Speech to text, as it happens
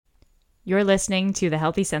You're listening to The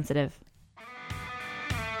Healthy Sensitive.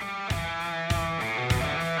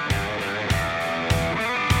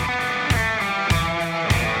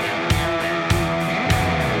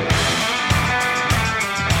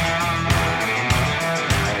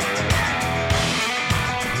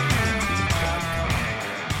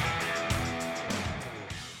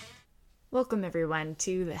 Welcome, everyone,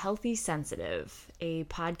 to The Healthy Sensitive, a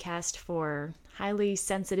podcast for highly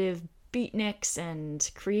sensitive beatniks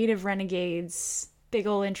and creative renegades, big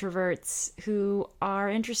ol' introverts who are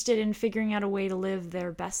interested in figuring out a way to live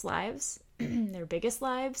their best lives, their biggest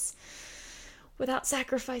lives, without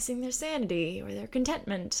sacrificing their sanity or their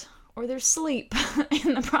contentment or their sleep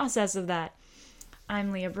in the process of that.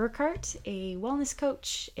 I'm Leah Burkhart, a wellness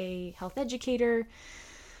coach, a health educator,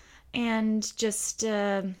 and just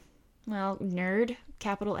nerd,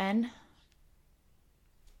 capital N.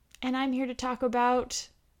 And I'm here to talk about,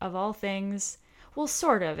 of all things, well,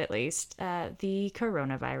 sort of at least, the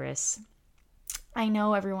coronavirus. I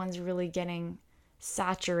know everyone's really getting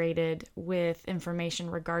saturated with information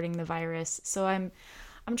regarding the virus, so I'm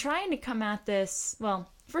trying to come at this, well,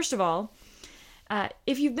 first of all,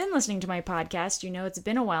 if you've been listening to my podcast, you know it's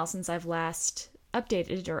been a while since I've last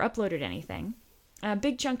updated or uploaded anything. A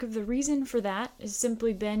big chunk of the reason for that has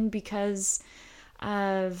simply been because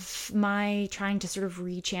of my trying to sort of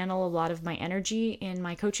rechannel a lot of my energy in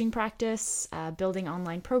my coaching practice, building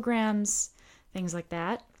online programs, things like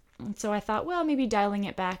that. And so I thought, well, maybe dialing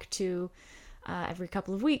it back to every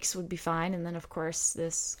couple of weeks would be fine. And then, of course,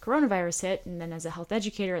 this coronavirus hit. And then as a health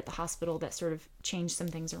educator at the hospital, that sort of changed some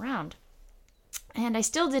things around. And I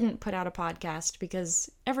still didn't put out a podcast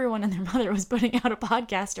because everyone and their mother was putting out a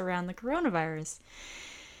podcast around the coronavirus.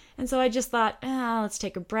 And so I just thought, let's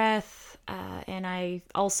take a breath. And I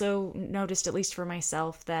also noticed, at least for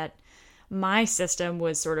myself, that my system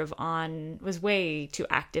was was way too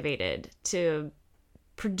activated to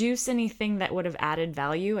produce anything that would have added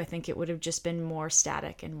value. I think it would have just been more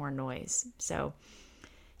static and more noise. So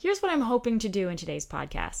here's what I'm hoping to do in today's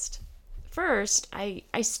podcast. First,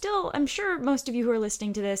 I'm sure most of you who are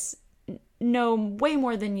listening to this know way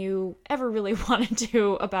more than you ever really wanted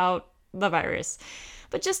to about the virus.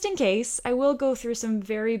 But just in case, I will go through some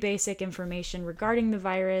very basic information regarding the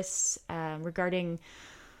virus, regarding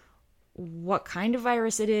what kind of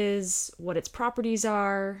virus it is, what its properties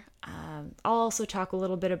are. I'll also talk a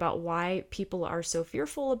little bit about why people are so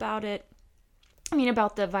fearful about it.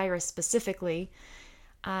 About the virus specifically.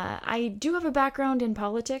 I do have a background in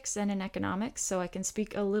politics and in economics, so I can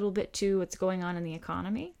speak a little bit to what's going on in the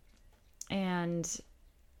economy. And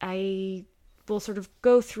I will sort of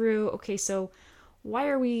go through, okay, so why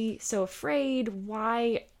are we so afraid?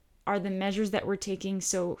 Why are the measures that we're taking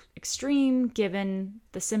so extreme given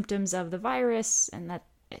the symptoms of the virus? And that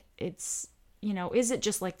it's, is it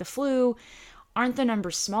just like the flu? Aren't the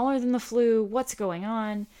numbers smaller than the flu? What's going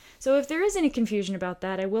on? So if there is any confusion about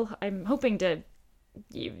that, I'm hoping to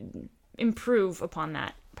improve upon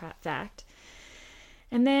that fact.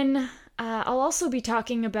 And then I'll also be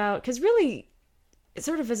talking about, because really,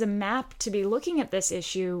 sort of as a map to be looking at this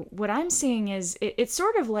issue, what I'm seeing is it's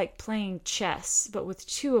sort of like playing chess, but with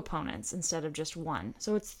two opponents instead of just one.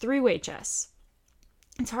 So it's three-way chess.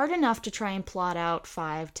 It's hard enough to try and plot out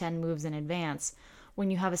 5-10 moves in advance when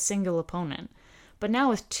you have a single opponent. But now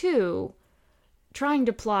with two, trying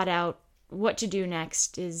to plot out what to do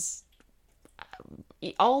next is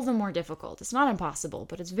all the more difficult. It's not impossible,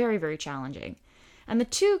 but it's very, very challenging. And the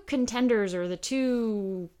two contenders or the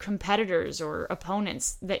two competitors or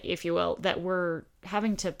opponents that, if you will, that we're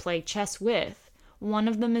having to play chess with, one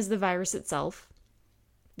of them is the virus itself.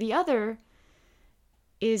 The other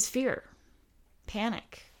is fear,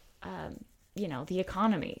 panic, the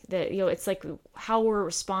economy, it's like how we're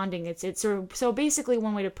responding. It's so basically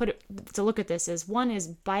one way to look at this is one is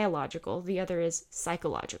biological, the other is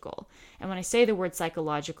psychological. And when I say the word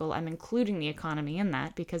psychological, I'm including the economy in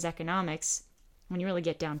that because economics, when you really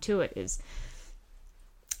get down to it, is,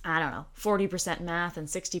 40% math and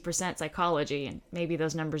 60% psychology. And maybe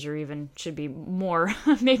those numbers should be more,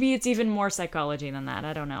 maybe it's even more psychology than that.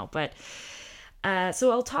 I don't know. But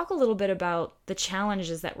so I'll talk a little bit about the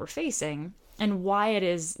challenges that we're facing and why it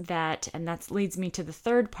is that, and that leads me to the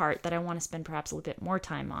third part that I want to spend perhaps a little bit more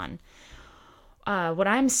time on. What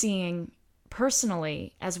I'm seeing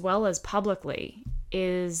personally, as well as publicly,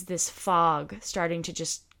 is this fog starting to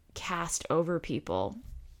just cast over people.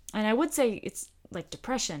 And I would say it's like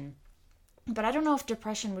depression, but I don't know if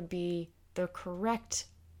depression would be the correct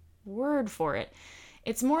word for it.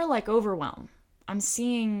 It's more like overwhelm. I'm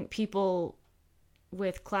seeing people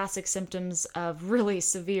with classic symptoms of really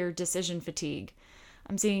severe decision fatigue.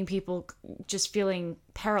 I'm seeing people just feeling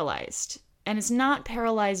paralyzed. And it's not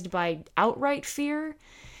paralyzed by outright fear.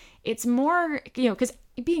 It's more, because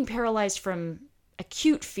being paralyzed from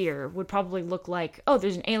acute fear would probably look like, oh,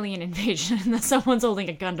 there's an alien invasion and that someone's holding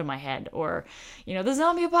a gun to my head, or, the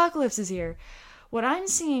zombie apocalypse is here. What I'm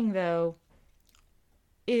seeing, though,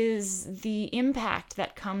 is the impact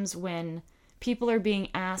that comes when people are being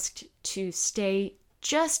asked to stay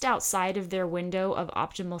just outside of their window of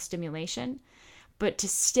optimal stimulation, but to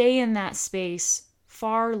stay in that space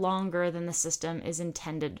far longer than the system is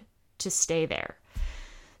intended to stay there.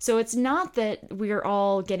 So it's not that we're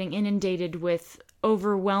all getting inundated with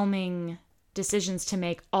overwhelming decisions to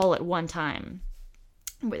make all at one time.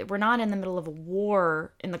 We're not in the middle of a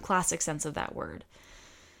war in the classic sense of that word.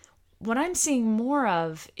 What I'm seeing more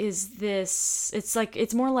of is this,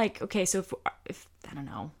 it's more like, okay, so if I don't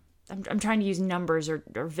know, I'm trying to use numbers or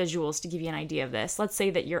visuals to give you an idea of this. Let's say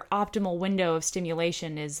that your optimal window of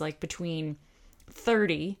stimulation is like between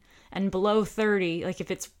 30 and below 30, like if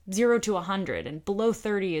it's 0 to 100, and below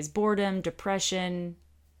 30 is boredom, depression,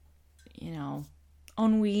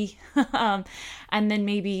 ennui, and then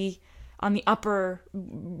maybe on the upper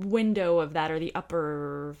window of that, or the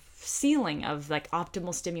upper ceiling of like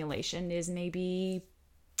optimal stimulation, is maybe,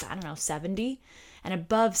 70, and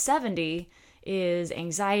above 70 is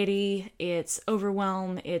anxiety, it's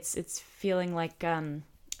overwhelm, it's feeling like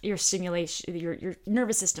your stimulation, your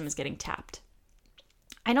nervous system is getting tapped.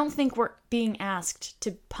 I don't think we're being asked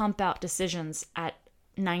to pump out decisions at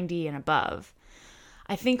 90 and above.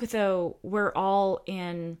 I think, though, we're all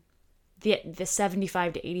in the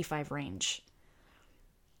 75 to 85 range.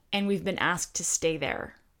 And we've been asked to stay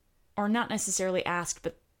there. Or not necessarily asked,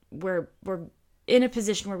 but we're in a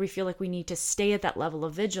position where we feel like we need to stay at that level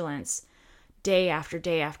of vigilance day after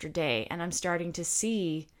day after day. And I'm starting to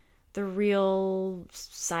see the real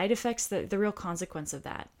side effects, the real consequence of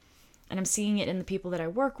that. And I'm seeing it in the people that I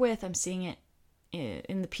work with. I'm seeing it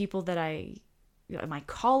in the people that my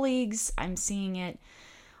colleagues. I'm seeing it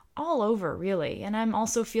all over, really. And I'm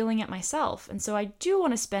also feeling it myself. And so I do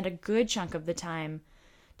want to spend a good chunk of the time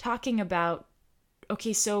talking about,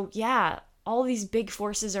 okay, so yeah, all these big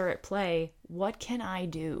forces are at play. What can I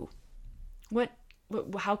do?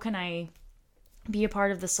 How can I be a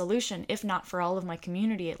part of the solution, if not for all of my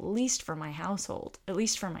community, at least for my household, at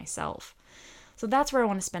least for myself? So that's where I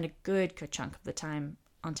want to spend a good chunk of the time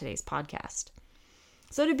on today's podcast.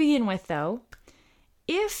 So to begin with, though,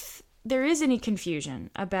 if there is any confusion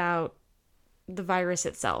about the virus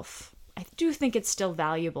itself, I do think it's still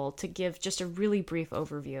valuable to give just a really brief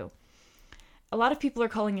overview. A lot of people are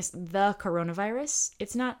calling this the coronavirus.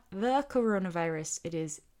 It's not the coronavirus, it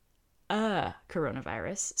is a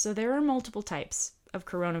coronavirus. So there are multiple types of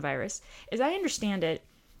coronavirus. As I understand it,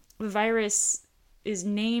 the virus is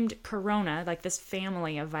named corona, like this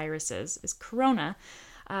family of viruses is corona,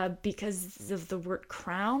 because of the word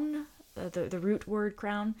crown, the root word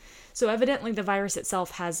crown. So evidently the virus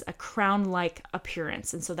itself has a crown-like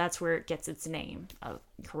appearance, and so that's where it gets its name of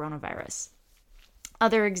coronavirus.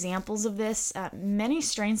 Other examples of this, many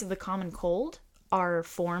strains of the common cold are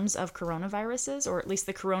forms of coronaviruses, or at least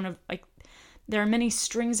there are many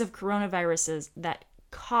strings of coronaviruses that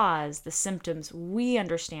cause the symptoms we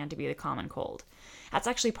understand to be the common cold. That's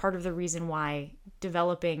actually part of the reason why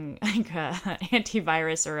developing an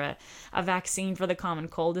antivirus or a vaccine for the common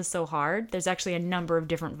cold is so hard. There's actually a number of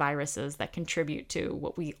different viruses that contribute to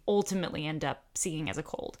what we ultimately end up seeing as a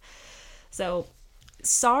cold. So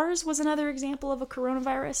SARS was another example of a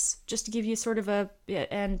coronavirus, just to give you sort of but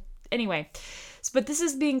this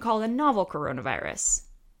is being called a novel coronavirus.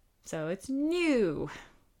 So it's new.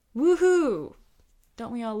 Woohoo!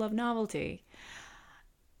 Don't we all love novelty?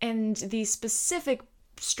 And the specific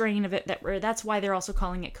strain of it, that's why they're also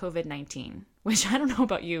calling it COVID-19, which I don't know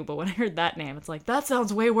about you, but when I heard that name, it's like, that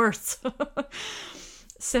sounds way worse.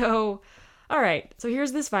 So, all right. So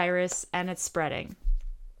here's this virus and it's spreading.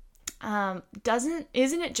 Isn't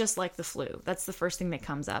it just like the flu? That's the first thing that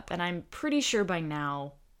comes up. And I'm pretty sure by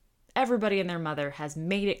now, everybody and their mother has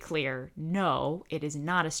made it clear, no, it is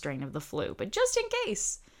not a strain of the flu. But just in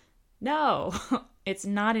case, no, it's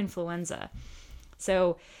not influenza.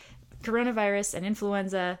 So coronavirus and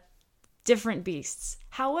influenza, different beasts.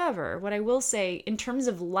 However, what I will say, in terms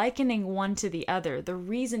of likening one to the other, the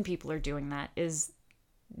reason people are doing that is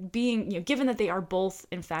given that they are both,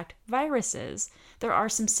 in fact, viruses, there are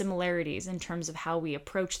some similarities in terms of how we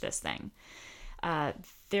approach this thing.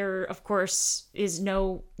 There, of course, is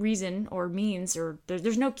no reason or means, or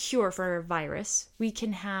there's no cure for a virus. We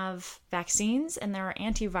can have vaccines, and there are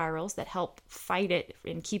antivirals that help fight it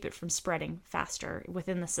and keep it from spreading faster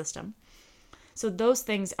within the system. So those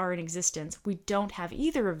things are in existence. We don't have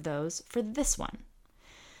either of those for this one.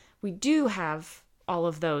 We do have all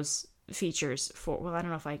of those features for, well, I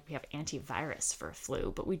don't know if we have antivirus for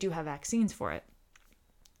flu, but we do have vaccines for it.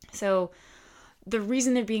 So the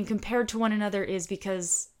reason they're being compared to one another is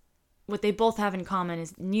because what they both have in common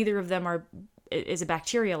is neither of them is a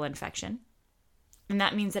bacterial infection. And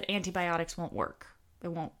that means that antibiotics won't work. It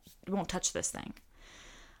won't touch this thing.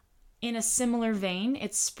 In a similar vein,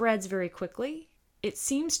 it spreads very quickly. It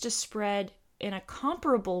seems to spread in a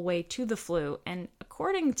comparable way to the flu. And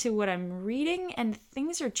according to what I'm reading, and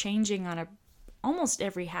things are changing on almost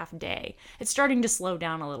every half day, it's starting to slow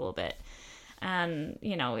down a little bit. And,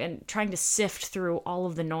 and trying to sift through all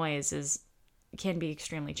of the noise can be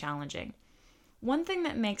extremely challenging. One thing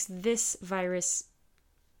that makes this virus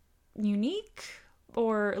unique,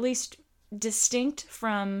 or at least distinct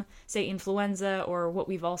from, say, influenza or what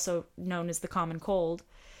we've also known as the common cold,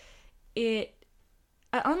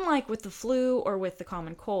 unlike with the flu or with the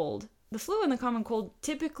common cold, the flu and the common cold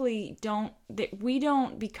typically we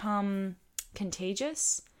don't become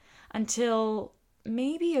contagious until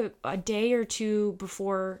maybe a day or two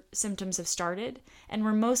before symptoms have started, and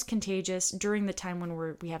we're most contagious during the time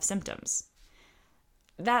when we have symptoms.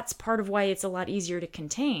 That's part of why it's a lot easier to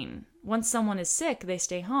contain. Once someone is sick, they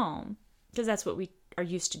stay home, because that's what we are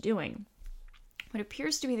used to doing. What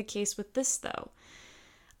appears to be the case with this, though,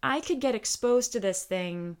 I could get exposed to this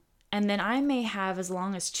thing, and then I may have as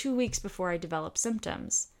long as 2 weeks before I develop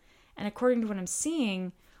symptoms. And according to what I'm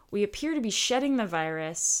seeing, we appear to be shedding the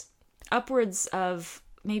virus upwards of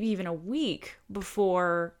maybe even a week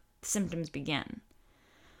before symptoms begin.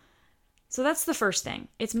 So that's the first thing.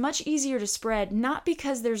 It's much easier to spread, not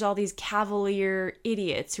because there's all these cavalier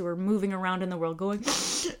idiots who are moving around in the world going,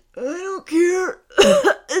 I don't care,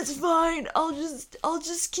 it's fine, I'll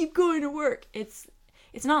just keep going to work. It's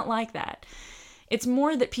not like that. It's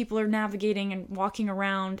more that people are navigating and walking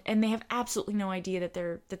around, and they have absolutely no idea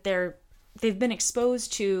that they've been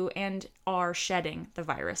exposed to and are shedding the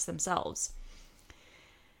virus themselves.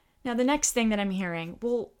 Now, the next thing that I'm hearing,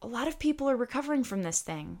 well, a lot of people are recovering from this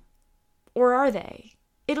thing. Or are they?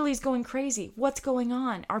 Italy's going crazy. What's going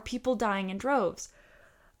on? Are people dying in droves?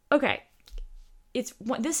 Okay.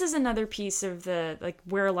 This is another piece of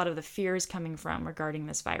where a lot of the fear is coming from regarding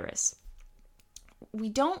this virus. We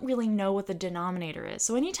don't really know what the denominator is.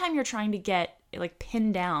 So anytime you're trying to get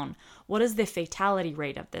pinned down, what is the fatality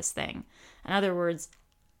rate of this thing? In other words,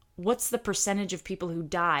 what's the percentage of people who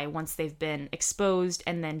die once they've been exposed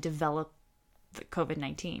and then develop the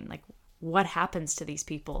COVID-19? What happens to these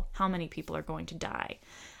people? How many people are going to die?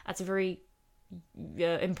 That's a very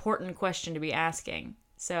important question to be asking.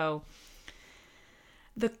 So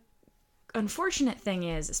the unfortunate thing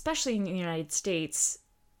is, especially in the United States,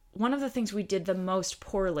 one of the things we did the most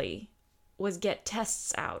poorly was get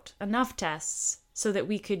tests out, enough tests, so that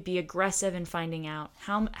we could be aggressive in finding out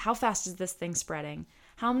how fast is this thing spreading,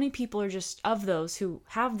 how many people are just, of those who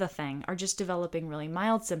have the thing, are just developing really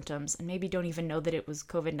mild symptoms and maybe don't even know that it was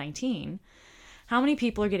COVID-19, how many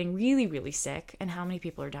people are getting really, really sick, and how many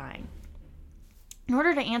people are dying. In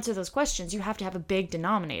order to answer those questions, you have to have a big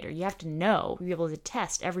denominator. You have to be able to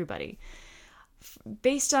test everybody.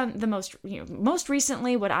 Based on the most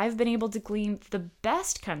recently, what I've been able to glean, the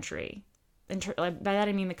best country, by that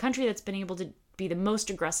I mean the country that's been able to be the most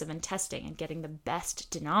aggressive in testing and getting the best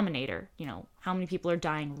denominator, how many people are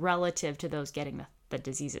dying relative to those getting the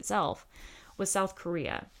disease itself, was South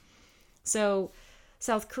Korea. So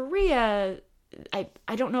South Korea,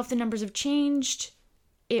 I don't know if the numbers have changed.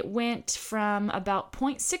 It went from about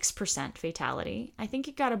 0.6% fatality. I think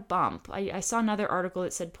it got a bump. I saw another article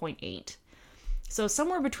that said 0.8. So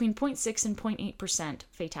somewhere between 0.6 and 0.8%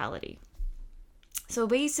 fatality. So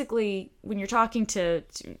basically, when you're talking to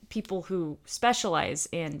people who specialize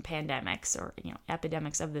in pandemics or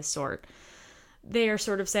epidemics of this sort, they are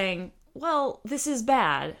sort of saying, well, this is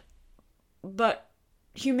bad, but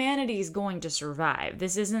humanity is going to survive.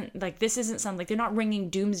 This isn't something, they're not ringing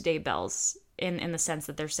doomsday bells in the sense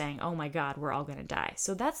that they're saying, oh my God, we're all going to die.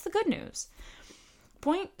 So that's the good news.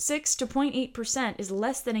 0.6 to 0.8% is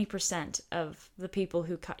less than 8% of the people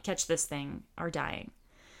who catch this thing are dying.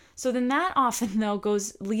 So then that often, though,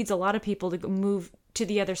 leads a lot of people to move to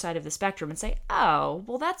the other side of the spectrum and say, oh,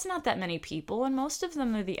 well, that's not that many people, and most of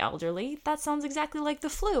them are the elderly. That sounds exactly like the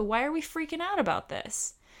flu. Why are we freaking out about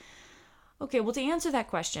this? Okay, well, to answer that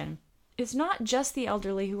question, it's not just the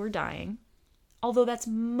elderly who are dying, although it's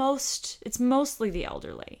mostly the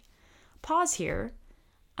elderly. Pause here.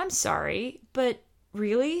 I'm sorry, but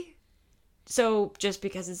really? So just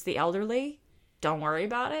because it's the elderly, don't worry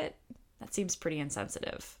about it? That seems pretty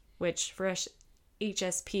insensitive. Which, for us,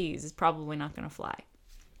 HSPs is probably not going to fly.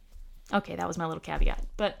 Okay, that was my little caveat.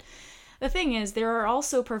 But the thing is, there are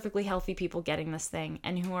also perfectly healthy people getting this thing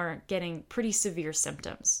and who are getting pretty severe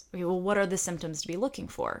symptoms. Okay, well, what are the symptoms to be looking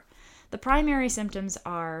for? The primary symptoms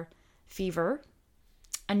are fever,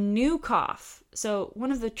 a new cough. So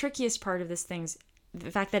one of the trickiest part of this thing's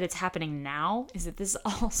the fact that it's happening now is that this is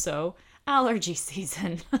also allergy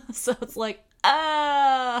season. So it's like,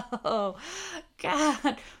 oh,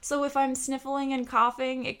 God. So if I'm sniffling and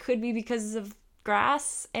coughing, it could be because of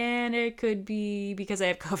grass and it could be because I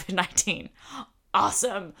have COVID-19.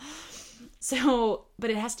 Awesome. So, but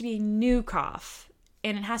it has to be a new cough.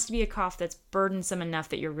 And it has to be a cough that's burdensome enough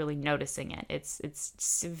that you're really noticing it. It's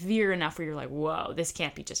severe enough where you're like, whoa, this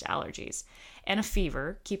can't be just allergies. And a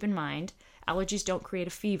fever, keep in mind, allergies don't create a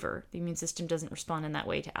fever. The immune system doesn't respond in that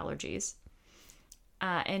way to allergies.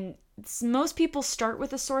 And most people start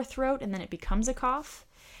with a sore throat and then it becomes a cough.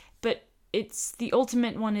 But it's the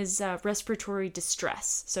ultimate one is respiratory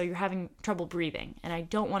distress. So you're having trouble breathing. And I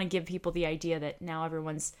don't want to give people the idea that now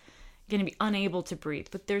everyone's going to be unable to breathe,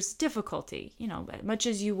 but there's difficulty, much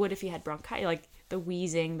as you would if you had bronchitis, like the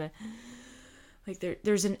wheezing,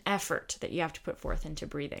 there's an effort that you have to put forth into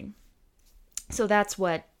breathing. So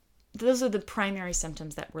those are the primary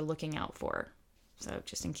symptoms that we're looking out for. So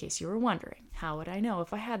just in case you were wondering, how would I know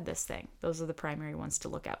if I had this thing? Those are the primary ones to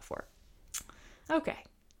look out for. Okay,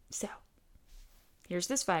 so here's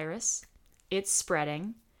this virus. It's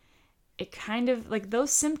spreading. It kind of, like,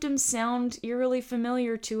 those symptoms sound eerily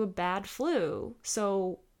familiar to a bad flu.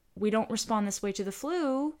 So we don't respond this way to the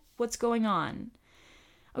flu. What's going on?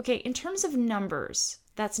 Okay, in terms of numbers,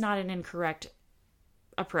 that's not an incorrect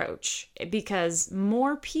approach because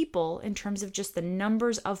more people, in terms of just the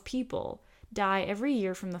numbers of people, die every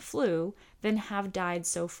year from the flu than have died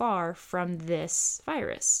so far from this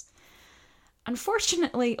virus.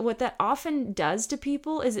 Unfortunately, what that often does to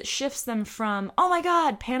people is it shifts them from, oh my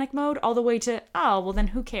God, panic mode, all the way to, oh, well then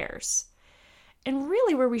who cares? And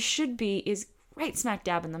really where we should be is right smack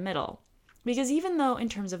dab in the middle. Because even though in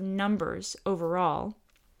terms of numbers overall,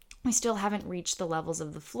 we still haven't reached the levels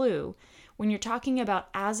of the flu, when you're talking about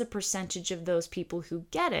as a percentage of those people who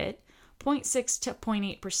get it, 0.6 to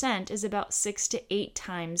 0.8% is about 6 to 8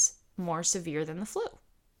 times more severe than the flu.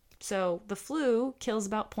 So the flu kills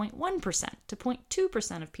about 0.1% to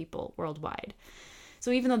 0.2% of people worldwide.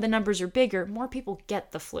 So even though the numbers are bigger, more people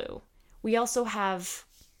get the flu. We also have,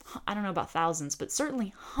 I don't know about thousands, but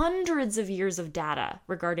certainly hundreds of years of data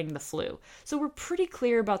regarding the flu. So we're pretty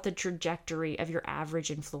clear about the trajectory of your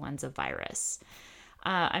average influenza virus.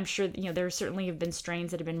 I'm sure there certainly have been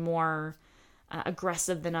strains that have been more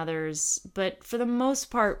aggressive than others, but for the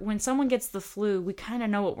most part, when someone gets the flu, we kind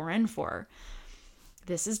of know what we're in for.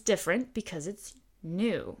 This is different because it's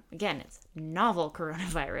new. Again, it's novel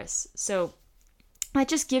coronavirus. So that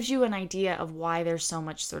just gives you an idea of why there's so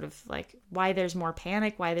much why there's more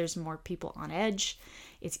panic, why there's more people on edge.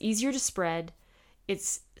 It's easier to spread.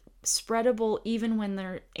 It's spreadable even when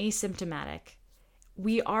they're asymptomatic.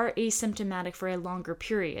 We are asymptomatic for a longer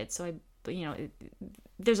period. So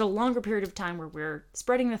there's a longer period of time where we're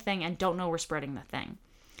spreading the thing and don't know we're spreading the thing.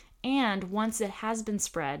 And once it has been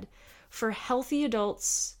spread, for healthy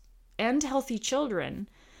adults and healthy children,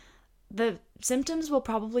 the symptoms will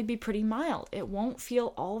probably be pretty mild. It won't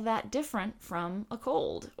feel all that different from a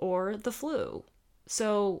cold or the flu.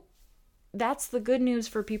 So that's the good news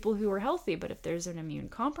for people who are healthy. But if there's an immune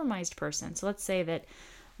compromised person, so let's say that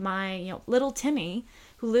my little Timmy,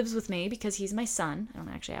 who lives with me because he's my son, I don't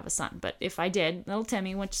actually have a son, but if I did, little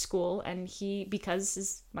Timmy went to school and he,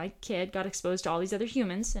 because my kid got exposed to all these other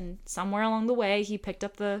humans and somewhere along the way he picked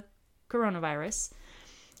up the coronavirus.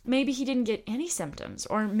 Maybe he didn't get any symptoms,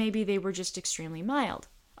 or maybe they were just extremely mild.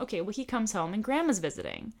 Okay, well, he comes home and grandma's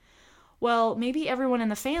visiting. Well, maybe everyone in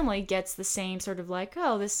the family gets the same sort of like,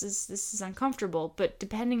 oh, this is uncomfortable, but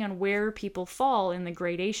depending on where people fall in the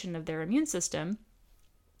gradation of their immune system,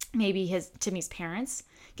 maybe Timmy's parents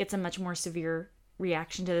gets a much more severe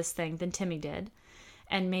reaction to this thing than Timmy did.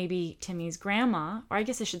 And maybe Timmy's grandma, or I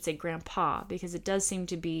guess I should say grandpa, because it does seem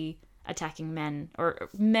to be attacking men, or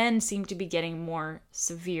men seem to be getting more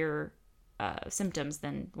severe symptoms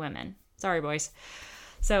than women. Sorry, boys.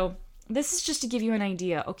 So this is just to give you an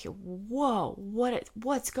idea. Okay, whoa,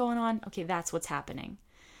 what's going on? Okay, that's what's happening.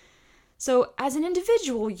 So as an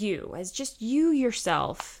individual, as just you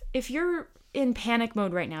yourself, if you're in panic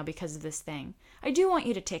mode right now because of this thing, I do want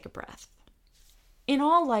you to take a breath. In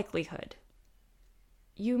all likelihood,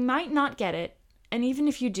 you might not get it, and even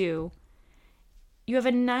if you do, you have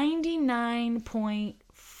a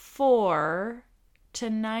 99.4 to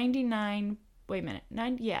 99,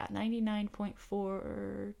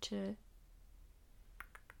 99.4 to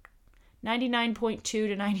 99.2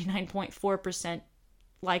 to 99.4%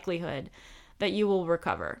 likelihood that you will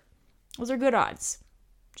recover. Those are good odds,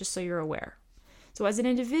 just so you're aware. So as an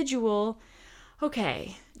individual,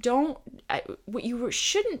 okay, what you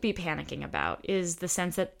shouldn't be panicking about is the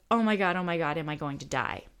sense that, oh my God, am I going to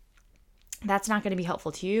die? That's not going to be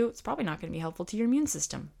helpful to you. It's probably not going to be helpful to your immune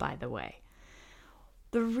system, by the way.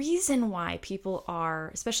 The reason why people are,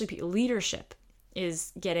 especially leadership,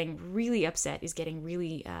 is getting really upset, is getting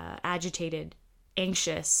really agitated,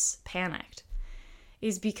 anxious, panicked,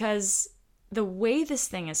 is because the way this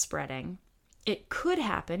thing is spreading, it could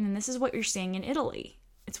happen, and this is what you're seeing in Italy.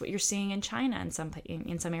 It's what you're seeing in China,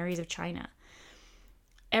 in some areas of China.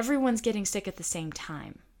 Everyone's getting sick at the same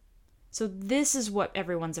time. So this is what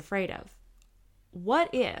everyone's afraid of. What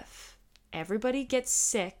if everybody gets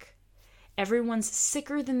sick, everyone's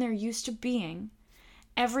sicker than they're used to being,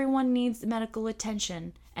 everyone needs medical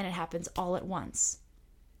attention, and it happens all at once?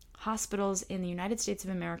 Hospitals in the United States of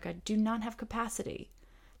America do not have capacity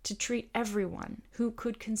to treat everyone who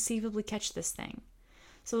could conceivably catch this thing.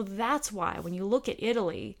 So that's why when you look at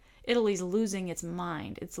Italy, Italy's losing its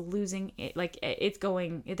mind. It's losing it,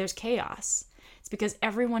 there's chaos. It's because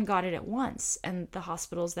everyone got it at once, and the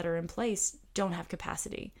hospitals that are in place don't have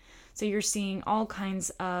capacity. So you're seeing all kinds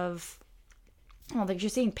of, you're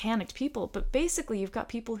seeing panicked people, but basically you've got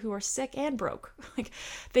people who are sick and broke.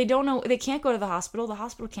 They don't know, they can't go to the hospital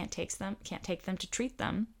can't take them to treat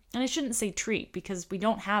them. And I shouldn't say treat, because we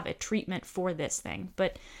don't have a treatment for this thing,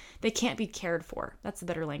 but they can't be cared for. That's the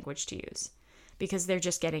better language to use, because they're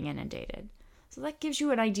just getting inundated. So that gives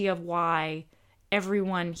you an idea of why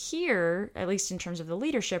everyone here, at least in terms of the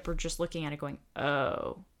leadership, are just looking at it going,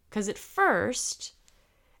 oh. Because at first,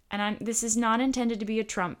 and this is not intended to be a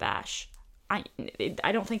Trump bash, I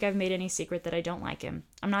don't think I've made any secret that I don't like him.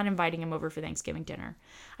 I'm not inviting him over for Thanksgiving dinner.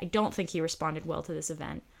 I don't think he responded well to this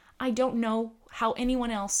event. I don't know how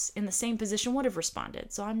anyone else in the same position would have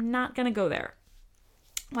responded, so I'm not going to go there.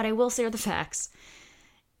 What I will say are the facts.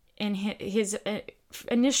 In his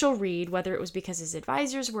initial read, whether it was because his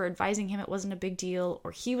advisors were advising him it wasn't a big deal,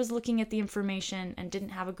 or he was looking at the information and didn't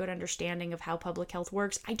have a good understanding of how public health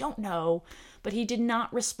works, I don't know, but he did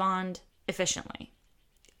not respond efficiently.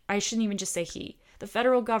 I shouldn't even just say he. The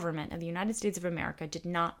federal government of the United States of America did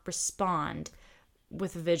not respond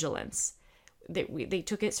with vigilance. They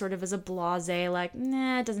took it sort of as a blasé, like,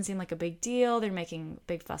 nah, it doesn't seem like a big deal. They're making a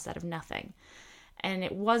big fuss out of nothing. And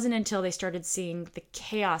it wasn't until they started seeing the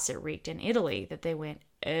chaos it wreaked in Italy that they went,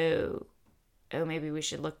 oh, maybe we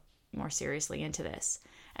should look more seriously into this.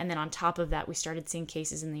 And then on top of that, we started seeing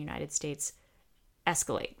cases in the United States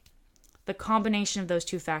escalate. The combination of those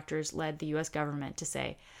two factors led the U.S. government to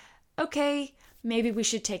say, okay, maybe we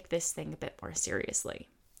should take this thing a bit more seriously.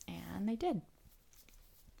 And they did.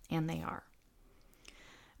 And they are.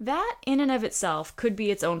 That in and of itself could be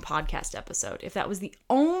its own podcast episode. If that was the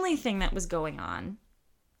only thing that was going on,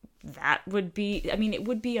 that would be, it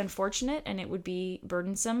would be unfortunate and it would be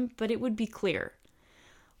burdensome, but it would be clear.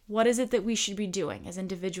 What is it that we should be doing as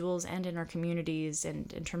individuals and in our communities,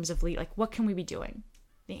 and in terms of what can we be doing?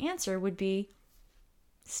 The answer would be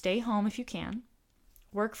stay home if you can,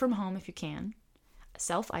 work from home if you can,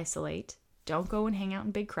 self-isolate, don't go and hang out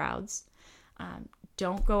in big crowds,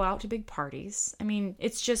 don't go out to big parties.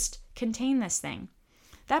 It's just contain this thing.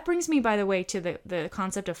 That brings me, by the way, to the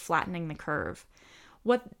concept of flattening the curve.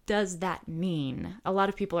 What does that mean? A lot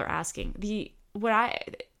of people are asking.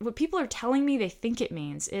 What people are telling me they think it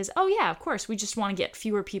means is, oh yeah, of course, we just want to get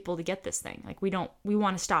fewer people to get this thing. We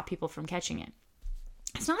want to stop people from catching it.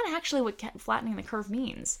 It's not actually what flattening the curve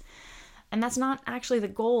means. And that's not actually the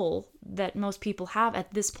goal that most people have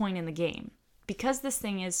at this point in the game. Because this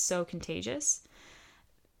thing is so contagious,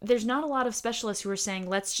 there's not a lot of specialists who are saying,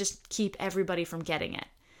 let's just keep everybody from getting it.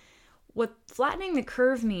 What flattening the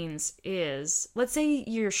curve means is, let's say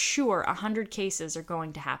you're sure 100 cases are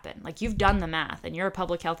going to happen. You've done the math and you're a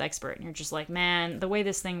public health expert and you're just like, man, the way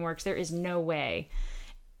this thing works, there is no way.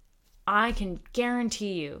 I can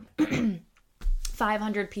guarantee you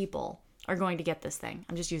 500 people are going to get this thing.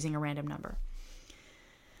 I'm just using a random number.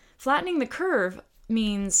 Flattening the curve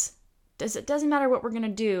means it doesn't matter what we're going to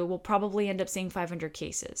do, we'll probably end up seeing 500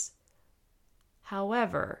 cases.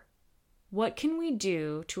 However, what can we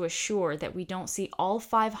do to assure that we don't see all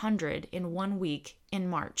 500 in 1 week in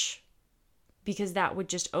March? Because that would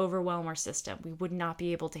just overwhelm our system. We would not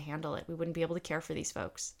be able to handle it. We wouldn't be able to care for these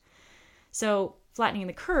folks. So flattening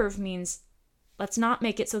the curve means let's not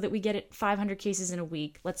make it so that we get it 500 cases in a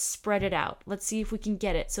week. Let's spread it out. Let's see if we can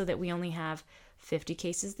get it so that we only have 50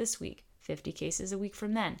 cases this week, 50 cases a week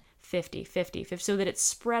from then, 50, so that it's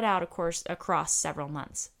spread out, of course, across several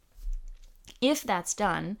months. If that's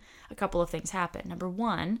done, a couple of things happen. Number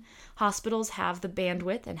one, hospitals have the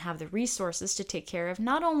bandwidth and have the resources to take care of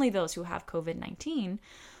not only those who have COVID-19,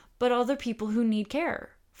 but other people who need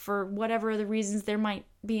care for whatever the reasons there might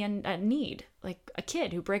be a need, like a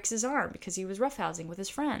kid who breaks his arm because he was roughhousing with his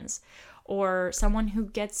friends, or someone who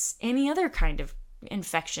gets any other kind of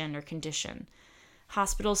infection or condition.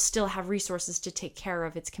 Hospitals still have resources to take care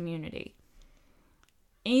of its community.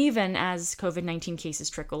 Even as COVID-19 cases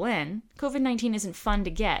trickle in, COVID-19 isn't fun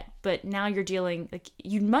to get, but now you're dealing, like,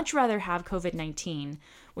 you'd much rather have COVID-19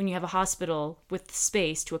 when you have a hospital with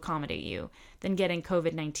space to accommodate you than getting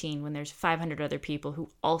COVID-19 when there's 500 other people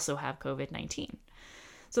who also have COVID-19.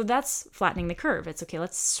 So that's flattening the curve. It's okay,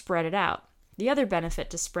 let's spread it out. The other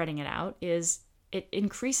benefit to spreading it out is it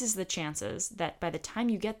increases the chances that by the time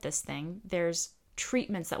you get this thing, there's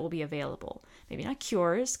treatments that will be available. Maybe not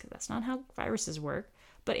cures, because that's not how viruses work,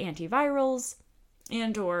 but antivirals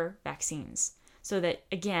and or vaccines. So that,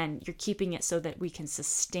 again, you're keeping it so that we can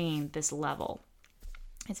sustain this level.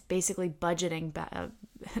 It's basically budgeting biology.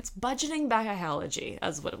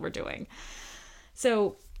 That's what we're doing.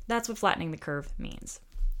 So that's what flattening the curve means.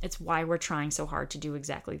 It's why we're trying so hard to do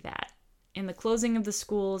exactly that. In the closing of the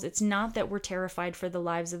schools, it's not that we're terrified for the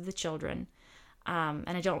lives of the children. And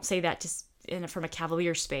I don't say that just from a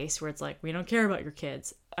cavalier space where it's like, we don't care about your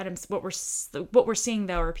kids. What we're seeing,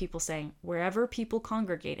 though, are people saying, wherever people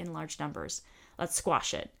congregate in large numbers, let's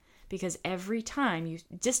squash it. Because every time you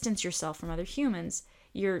distance yourself from other humans,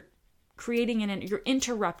 you're creating you're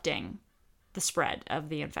interrupting the spread of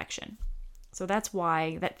the infection. So that's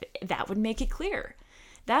why that would make it clear.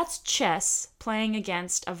 That's chess playing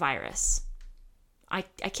against a virus.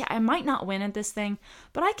 I might not win at this thing,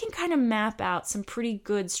 but I can kind of map out some pretty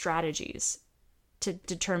good strategies to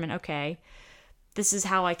determine, okay, this is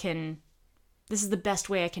the best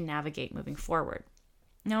way I can navigate moving forward.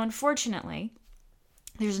 Now, unfortunately,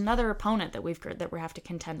 there's another opponent that we have to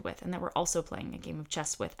contend with and that we're also playing a game of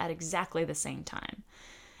chess with at exactly the same time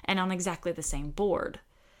and on exactly the same board.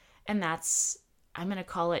 And that's, I'm going to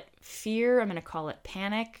call it fear. I'm going to call it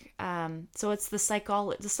panic. So it's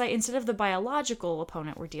instead of the biological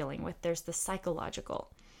opponent we're dealing with, there's the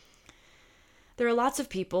psychological. There are lots of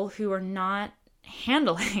people who are not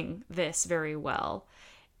handling this very well.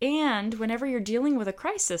 And whenever you're dealing with a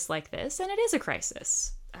crisis like this, and it is a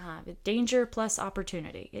crisis, danger plus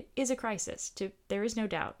opportunity, it is a crisis. There is no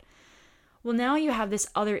doubt. Well, now you have this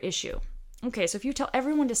other issue. Okay, so if you tell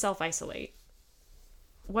everyone to self-isolate,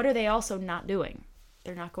 what are they also not doing?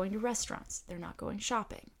 They're not going to restaurants. They're not going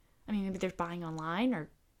shopping. I mean, maybe they're buying online or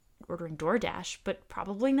ordering DoorDash, but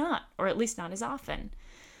probably not, or at least not as often.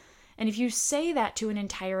 And if you say that to an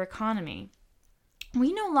entire economy,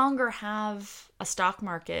 we no longer have a stock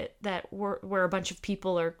market where a bunch of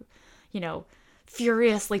people are,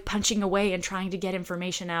 furiously punching away and trying to get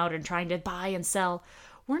information out and trying to buy and sell.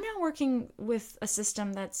 We're now working with a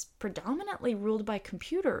system that's predominantly ruled by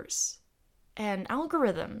computers and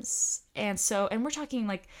algorithms. And we're talking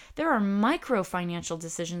like there are micro financial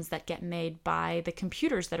decisions that get made by the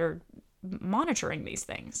computers that are monitoring these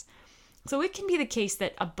things. So it can be the case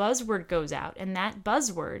that a buzzword goes out and that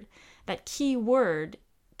buzzword, that key word,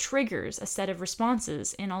 triggers a set of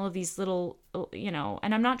responses in all of these little,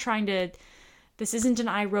 and I'm not trying to, this isn't an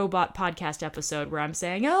iRobot podcast episode where I'm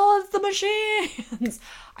saying, oh, it's the machines.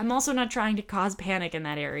 I'm also not trying to cause panic in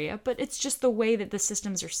that area, but it's just the way that the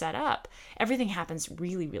systems are set up. Everything happens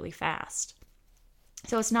really, really fast.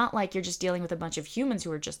 So it's not like you're just dealing with a bunch of humans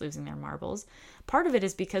who are just losing their marbles. Part of it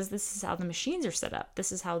is because this is how the machines are set up.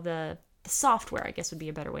 This is how the software, I guess would be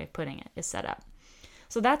a better way of putting it, is set up.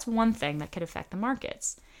 So that's one thing that could affect the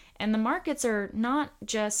markets. And the markets are not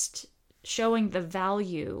just showing the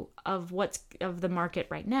value of the market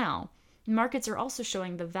right now. Markets are also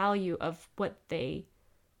showing the value of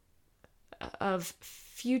of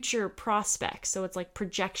future prospects. So it's like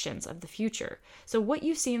projections of the future. So what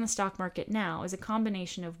you see in the stock market now is a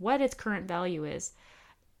combination of what its current value is,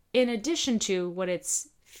 in addition to what its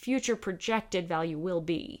future projected value will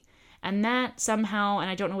be. And that somehow, and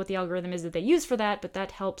I don't know what the algorithm is that they use for that, but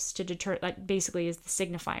that helps to deter, that basically is the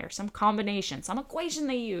signifier. Some combination, some equation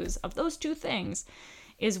they use of those two things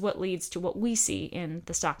is what leads to what we see in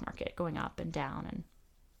the stock market, going up and down and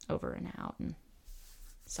over and out. And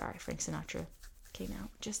sorry, Frank Sinatra came out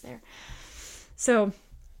just there. So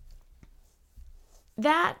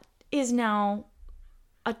that is now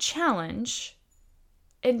a challenge.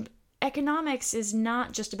 And economics is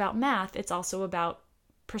not just about math, it's also about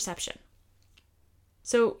perception.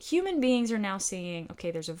 So human beings are now seeing,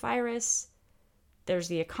 okay, there's a virus, there's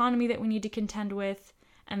the economy that we need to contend with,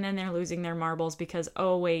 and then they're losing their marbles because,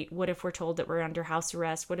 oh wait, what if we're told that we're under house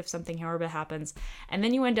arrest? What if something horrible happens? And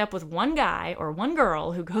then you end up with one guy or one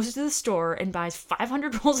girl who goes to the store and buys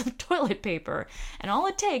 500 rolls of toilet paper, and all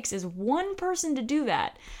it takes is one person to do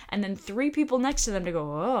that, and then 3 people next to them to go,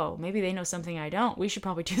 oh, maybe they know something I don't. We should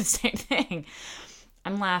probably do the same thing.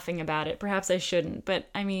 I'm laughing about it. Perhaps I shouldn't, but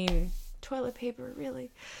I mean, toilet paper,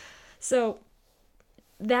 really? So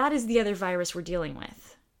that is the other virus we're dealing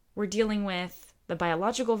with. We're dealing with the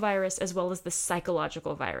biological virus as well as the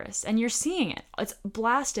psychological virus. And you're seeing it. It's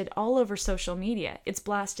blasted all over social media. It's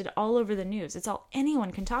blasted all over the news. It's all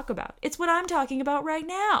anyone can talk about. It's what I'm talking about right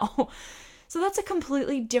now. So that's a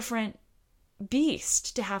completely different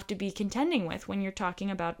beast to have to be contending with when you're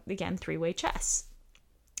talking about, again, 3-way chess.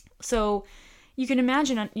 So you can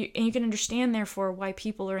imagine, and you can understand, therefore, why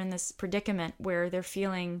people are in this predicament where they're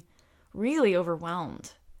feeling really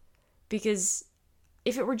overwhelmed. Because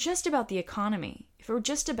if it were just about the economy, if it were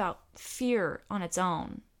just about fear on its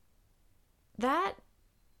own, that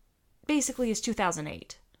basically is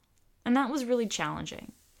 2008. And that was really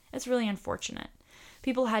challenging. It's really unfortunate.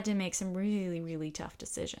 People had to make some really, really tough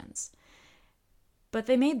decisions. But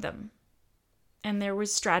they made them. And there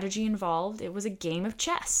was strategy involved. It was a game of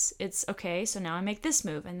chess. It's, okay, so now I make this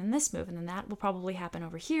move, and then this move, and then that will probably happen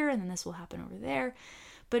over here, and then this will happen over there.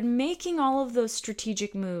 But making all of those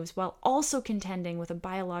strategic moves while also contending with a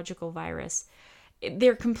biological virus,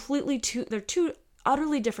 they're two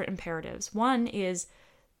utterly different imperatives. One is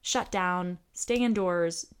shut down, stay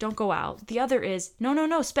indoors, don't go out. The other is,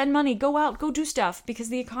 no, spend money, go out, go do stuff, because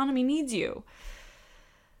the economy needs you.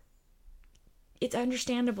 It's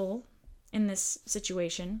understandable in this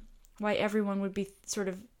situation why everyone would be sort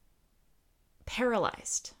of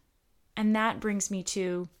paralyzed. And that brings me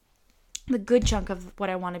to the good chunk of what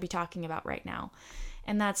I want to be talking about right now.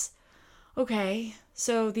 And that's, okay,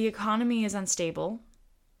 so the economy is unstable.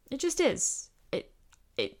 It just is.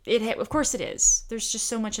 Of course it is. There's just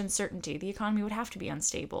so much uncertainty. The economy would have to be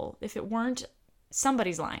unstable. If it weren't,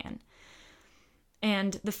 somebody's lying.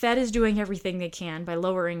 And the Fed is doing everything they can by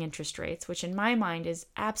lowering interest rates, which in my mind is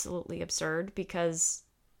absolutely absurd, because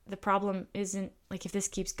the problem isn't, like, if this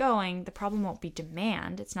keeps going, the problem won't be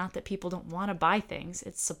demand. It's not that people don't want to buy things.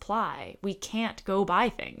 It's supply. We can't go buy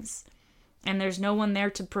things. And there's no one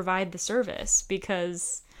there to provide the service,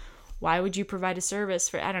 because why would you provide a service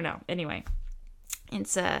for, I don't know. Anyway,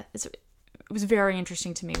 it was very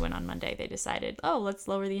interesting to me when on Monday they decided, oh, let's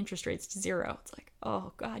lower the interest rates to 0. It's like,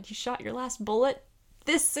 oh God, you shot your last bullet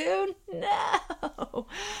this soon? No.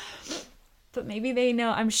 But maybe they know,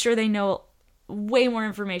 I'm sure they know way more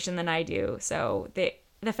information than I do. So the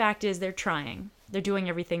fact is they're trying. They're doing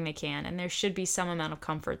everything they can, and there should be some amount of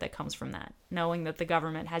comfort that comes from that, knowing that the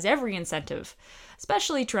government has every incentive,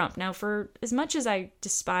 especially Trump. Now, for as much as I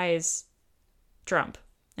despise Trump,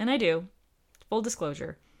 and I do, full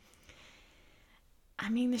disclosure, I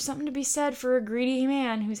mean, there's something to be said for a greedy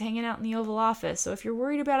man who's hanging out in the Oval Office. So if you're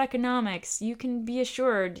worried about economics, you can be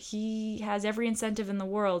assured he has every incentive in the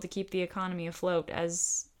world to keep the economy afloat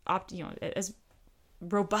as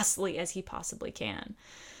robustly as he possibly can,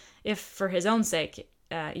 if for his own sake,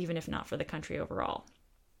 even if not for the country overall.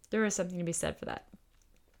 There is something to be said for that.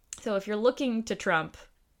 So if you're looking to Trump,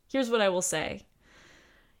 here's what I will say.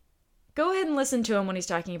 Go ahead and listen to him when he's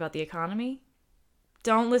talking about the economy.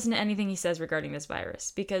 Don't listen to anything he says regarding this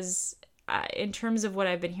virus, because in terms of what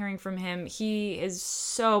I've been hearing from him, he is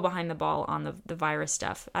so behind the ball on the virus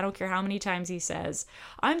stuff. I don't care how many times he says,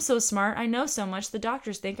 I'm so smart, I know so much, the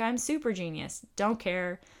doctors think I'm super genius. Don't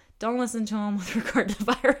care. Don't listen to him with regard to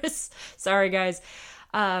the virus. Sorry, guys.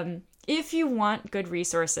 If you want good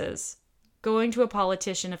resources, going to a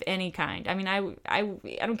politician of any kind. I mean, I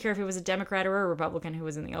don't care if it was a Democrat or a Republican who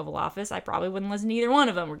was in the Oval Office. I probably wouldn't listen to either one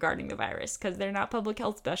of them regarding the virus, because they're not public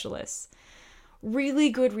health specialists. Really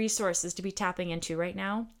good resources to be tapping into right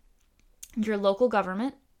now. Your local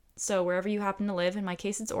government. So wherever you happen to live, in my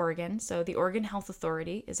case, it's Oregon. So the Oregon Health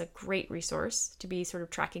Authority is a great resource to be sort of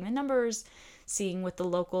tracking the numbers, seeing what the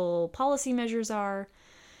local policy measures are.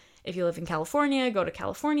 If you live in California, go to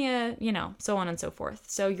California, so on and so forth.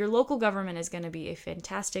 So your local government is going to be a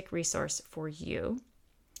fantastic resource for you.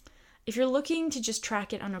 If you're looking to just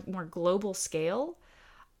track it on a more global scale,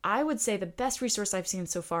 I would say the best resource I've seen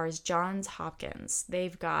so far is Johns Hopkins.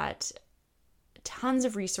 They've got tons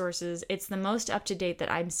of resources. It's the most up-to-date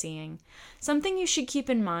that I'm seeing. Something you should keep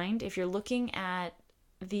in mind if you're looking at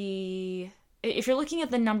the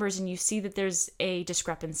numbers and you see that there's a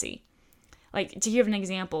discrepancy. Like, to give an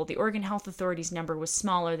example, the Oregon Health Authority's number was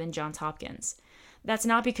smaller than Johns Hopkins. That's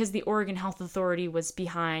not because the Oregon Health Authority was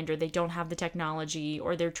behind, or they don't have the technology,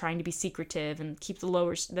 or they're trying to be secretive and keep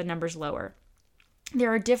the numbers lower.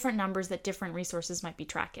 there are different numbers that different resources might be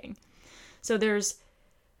tracking. So there's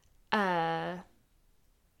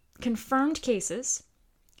confirmed cases,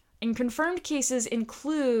 and confirmed cases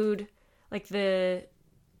include like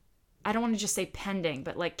I don't want to just say pending,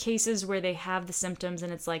 but like cases where they have the symptoms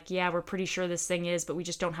and it's like, yeah, we're pretty sure this thing is, but we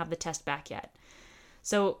just don't have the test back yet.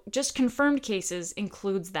 So just confirmed cases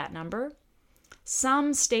includes that number.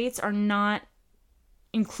 Some states are not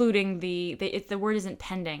including the word isn't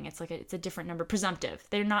pending. It's like it's a different number. Presumptive.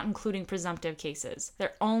 They're not including presumptive cases.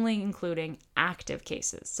 They're only including active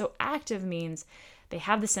cases. So active means they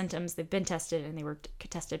have the symptoms, they've been tested, and they were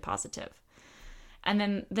tested positive. And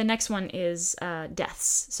then the next one is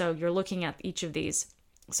deaths. So you're looking at each of these.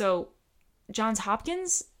 So Johns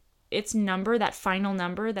Hopkins, its number, that final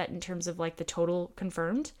number, that in terms of like the total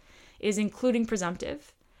confirmed, is including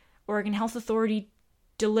presumptive. Oregon Health Authority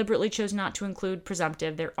deliberately chose not to include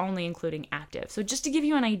presumptive. They're only including active. So just to give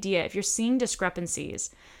you an idea, if you're seeing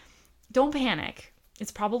discrepancies, don't panic.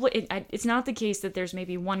 It's probably, it's not the case that there's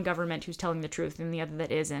maybe one government who's telling the truth and the other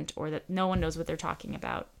that isn't, or that no one knows what they're talking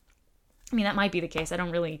about. I mean, that might be the case. I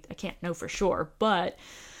can't know for sure, but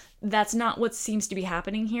that's not what seems to be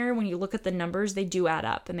happening here. When you look at the numbers, they do add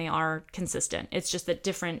up and they are consistent. It's just that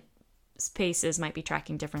different spaces might be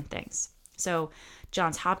tracking different things. So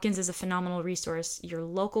Johns Hopkins is a phenomenal resource. Your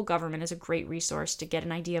local government is a great resource to get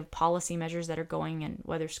an idea of policy measures that are going and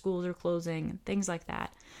whether schools are closing and things like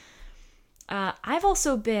that. I've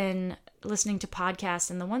also been listening to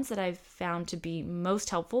podcasts, and the ones that I've found to be most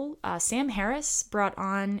helpful, Sam Harris brought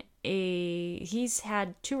on he's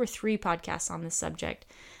had 2 or 3 podcasts on this subject.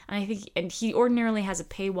 And he ordinarily has a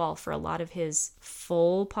paywall for a lot of his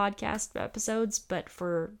full podcast episodes, but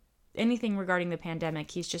for anything regarding the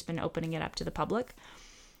pandemic, he's just been opening it up to the public.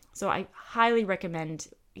 So I highly recommend.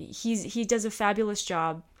 He does a fabulous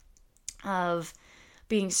job of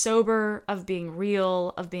being sober, of being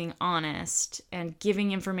real, of being honest, and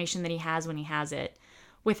giving information that he has when he has it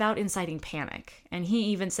without inciting panic. And he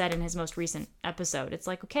even said in his most recent episode, it's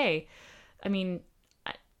like, okay, I mean,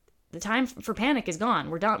 the time for panic is gone.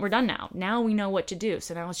 We're done now. Now we know what to do.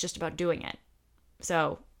 So now it's just about doing it.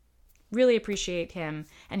 So really appreciate him.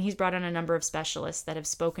 And he's brought on a number of specialists that have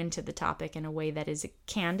spoken to the topic in a way that is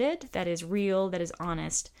candid, that is real, that is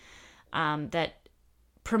honest, that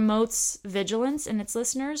promotes vigilance in its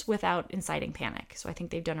listeners without inciting panic. So I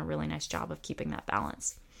think they've done a really nice job of keeping that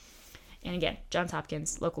balance. And again, Johns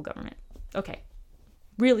Hopkins, local government. Okay,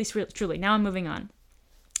 really, truly. Now I'm moving on.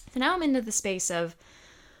 So now I'm into the space of,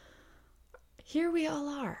 here we all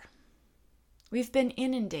are. We've been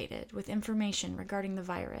inundated with information regarding the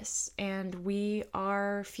virus, and we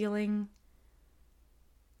are feeling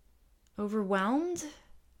overwhelmed,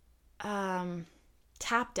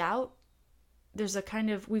 tapped out. There's a kind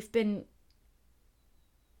of, we've been,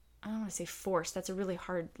 I don't want to say forced. That's a really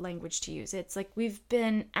hard language to use. It's like we've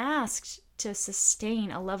been asked to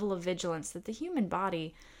sustain a level of vigilance that the human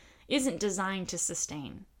body isn't designed to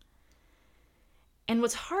sustain. And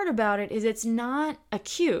what's hard about it is it's not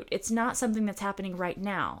acute. It's not something that's happening right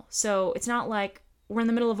now. So it's not like we're in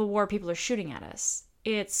the middle of a war, people are shooting at us.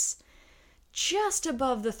 It's just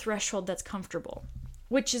above the threshold that's comfortable,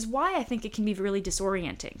 which is why I think it can be really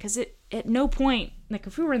disorienting, because at no point, like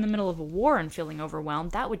if we were in the middle of a war and feeling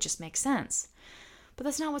overwhelmed, that would just make sense. But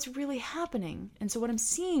that's not what's really happening. And so what I'm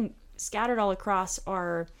seeing scattered all across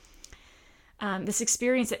are this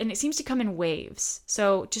experience, and it seems to come in waves.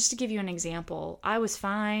 So just to give you an example, I was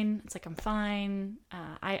fine. It's like, I'm fine.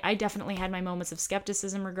 I definitely had my moments of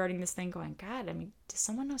skepticism regarding this thing, going, God, I mean, does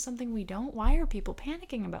someone know something we don't? Why are people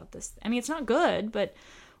panicking about this? I mean, it's not good, but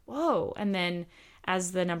whoa. And then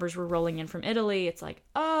as the numbers were rolling in from Italy, it's like,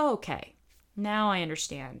 oh, okay, now I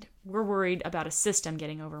understand. We're worried about a system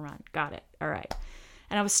getting overrun. Got it. All right.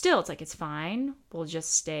 And I was still, it's like, it's fine. We'll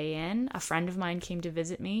just stay in. A friend of mine came to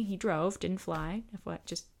visit me. He drove, didn't fly,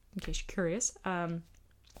 just in case you're curious.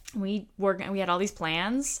 We had all these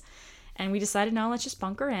plans, and we decided, no, let's just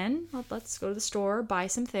bunker in. Let's go to the store, buy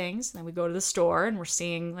some things. And then we go to the store, and we're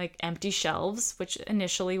seeing like empty shelves, which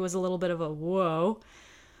initially was a little bit of a whoa.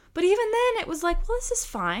 But even then, it was like, well, this is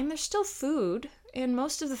fine. There's still food, and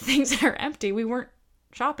most of the things that are empty, we weren't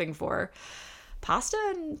shopping for. Pasta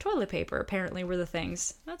and toilet paper apparently were the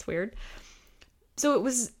things. That's weird. So it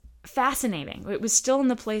was fascinating. It was still in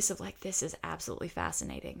the place of like, this is absolutely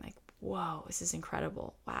fascinating. Like, whoa, this is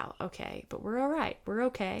incredible. Wow, okay, but we're all right. We're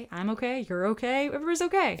okay. I'm okay. You're okay. Everybody's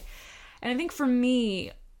okay. And I think for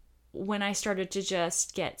me, when I started to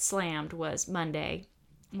just get slammed was Monday.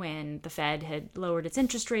 when the Fed had lowered its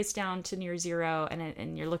interest rates down to near zero,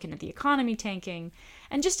 and you're looking at the economy tanking.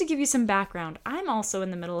 And just to give you some background, I'm also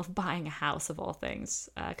in the middle of buying a house, of all things,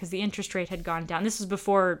 because the interest rate had gone down. This was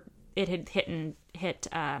before it had hit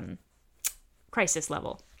crisis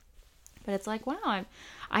level. But it's like, wow,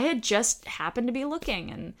 I had just happened to be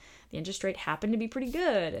looking, and the interest rate happened to be pretty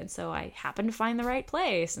good. And so I happened to find the right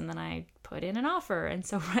place, and then I put in an offer. And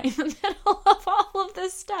so right in the middle of all of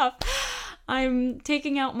this stuff, I'm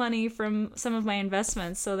taking out money from some of my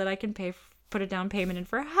investments so that I can put a down payment in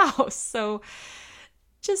for a house. So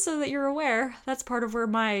just so that you're aware, that's part of where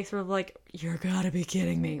my sort of like, you're gotta be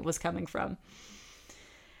kidding me, was coming from.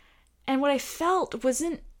 And what I felt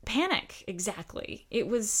wasn't panic exactly. It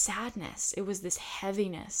was sadness. It was this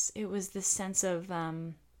heaviness. It was this sense of, I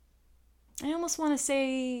almost want to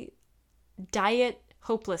say diet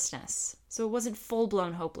hopelessness. So it wasn't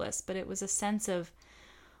full-blown hopeless, but it was a sense of,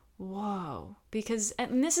 whoa, because,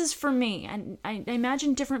 and this is for me, and I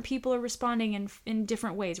imagine different people are responding in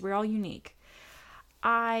different ways. We're all unique.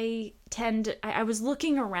 I was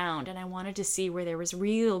looking around, and I wanted to see where there was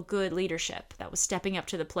real good leadership that was stepping up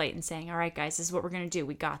to the plate and saying, all right, guys, this is what we're going to do.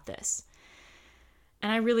 We got this.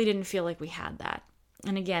 And I really didn't feel like we had that.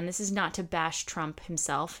 And again, this is not to bash Trump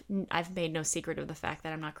himself. I've made no secret of the fact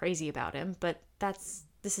that I'm not crazy about him, but this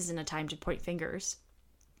isn't a time to point fingers.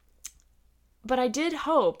 But I did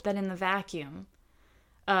hope that in the vacuum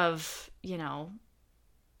of, in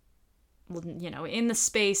the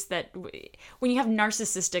space that when you have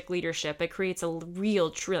narcissistic leadership, it creates a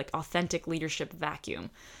real, authentic leadership vacuum.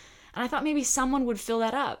 And I thought maybe someone would fill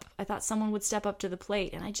that up. I thought someone would step up to the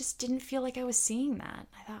plate, and I just didn't feel like I was seeing that.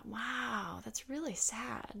 I thought, wow, that's really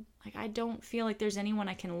sad. Like, I don't feel like there's anyone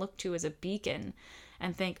I can look to as a beacon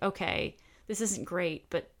and think, okay, this isn't great,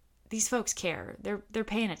 but these folks care. They're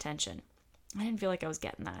paying attention. I didn't feel like I was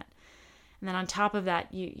getting that. And then on top of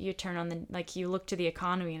that, you turn on you look to the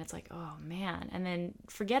economy, and it's like, oh man. And then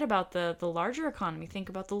forget about the larger economy. Think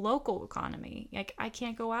about the local economy. Like, I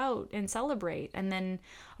can't go out and celebrate. And then,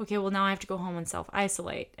 okay, well, now I have to go home and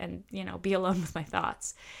self-isolate and, be alone with my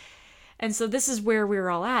thoughts. And so this is where we're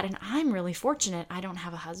all at. And I'm really fortunate. I don't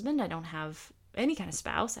have a husband. I don't have any kind of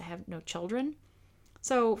spouse. I have no children.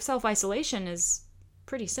 So self-isolation is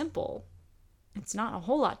pretty simple. It's not a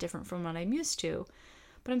whole lot different from what I'm used to.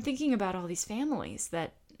 But I'm thinking about all these families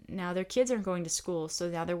that now their kids aren't going to school, so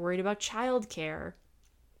now they're worried about childcare.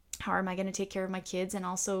 How am I going to take care of my kids and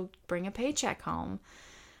also bring a paycheck home?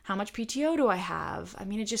 How much PTO do I have? I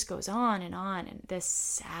mean, it just goes on, and this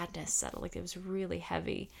sadness settled. Like, it was really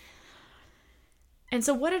heavy. And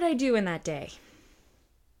so what did I do in that day?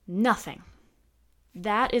 Nothing.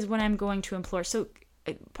 That is what I'm going to implore. So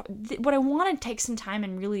what I want to take some time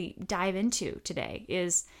and really dive into today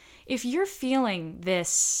is, if you're feeling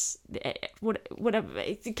this, whatever,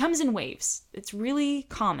 it comes in waves. It's really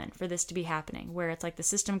common for this to be happening, where it's like the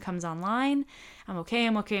system comes online, I'm okay,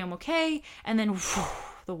 and then whew,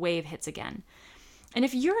 the wave hits again. And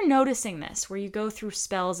if you're noticing this, where you go through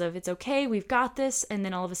spells of it's okay, we've got this, and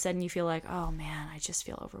then all of a sudden you feel like, oh man, I just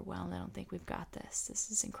feel overwhelmed. I don't think we've got this. This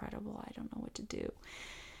is incredible. I don't know what to do.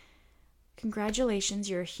 Congratulations,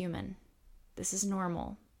 you're a human. This is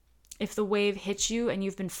normal. If the wave hits you and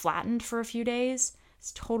you've been flattened for a few days,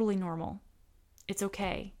 it's totally normal. It's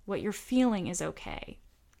okay. What you're feeling is okay.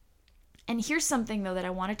 And here's something, though, that I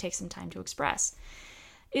want to take some time to express.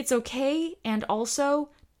 It's okay, and also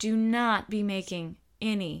do not be making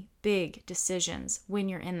any big decisions when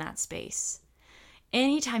you're in that space.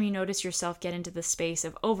 Anytime you notice yourself get into the space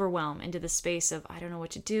of overwhelm, into the space of, I don't know what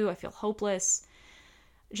to do, I feel hopeless,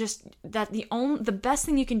 just that the best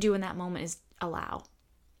thing you can do in that moment is allow.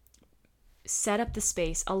 Set up the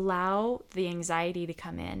space, allow the anxiety to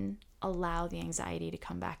come in, allow the anxiety to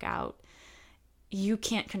come back out. You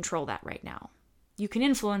can't control that right now. You can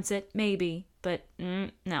influence it, maybe, but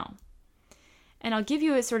no. And I'll give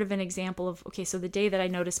you a sort of an example of, okay, so the day that I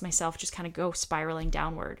noticed myself just kind of go spiraling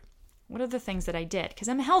downward, what are the things that I did? Because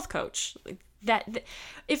I'm a health coach. That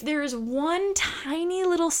if there is one tiny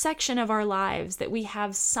little section of our lives that we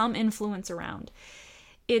have some influence around,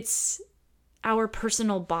 it's our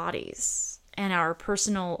personal bodies and our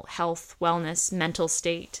personal health, wellness, mental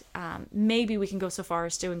state. Maybe we can go so far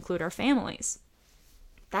as to include our families.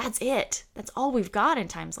 That's it. That's all we've got in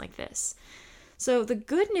times like this. So the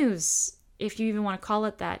good news, if you even want to call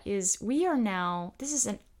it that, is this is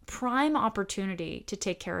a prime opportunity to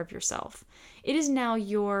take care of yourself. It is now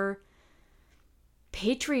your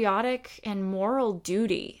patriotic and moral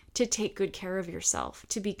duty to take good care of yourself,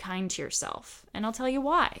 to be kind to yourself. And I'll tell you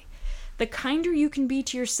why. The kinder you can be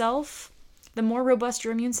to yourself, the more robust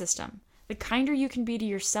your immune system. The kinder you can be to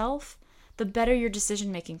yourself, the better your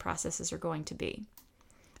decision-making processes are going to be.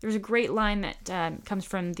 There's a great line that comes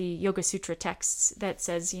from the Yoga Sutra texts that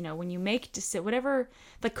says, when you make whatever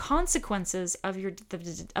the consequences of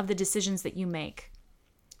the decisions that you make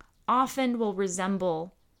often will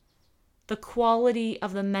resemble the quality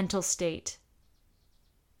of the mental state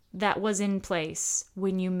that was in place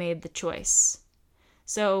when you made the choice.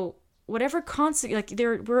 So whatever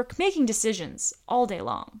we're making decisions all day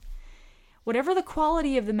long. Whatever the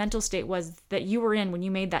quality of the mental state was that you were in when you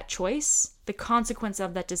made that choice, the consequence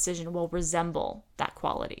of that decision will resemble that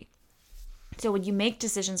quality. So when you make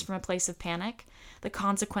decisions from a place of panic, the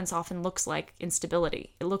consequence often looks like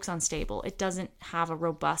instability. It looks unstable. It doesn't have a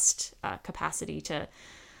robust capacity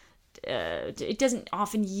it doesn't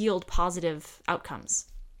often yield positive outcomes.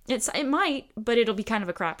 It might, but it'll be kind of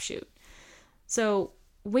a crapshoot. So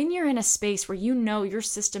when you're in a space where your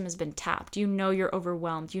system has been tapped, you're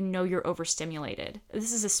overwhelmed, you're overstimulated,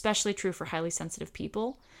 this is especially true for highly sensitive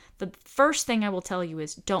people. The first thing I will tell you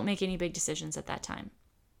is don't make any big decisions at that time.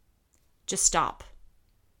 Just stop.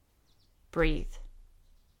 Breathe.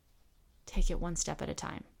 Take it one step at a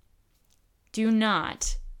time. Do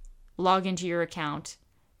not log into your account,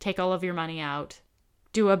 take all of your money out,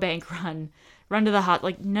 do a bank run to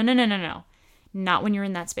the no. Not when you're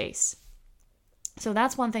in that space. So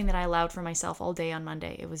that's one thing that I allowed for myself all day on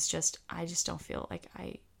Monday. It was I just don't feel like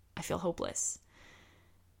I feel hopeless.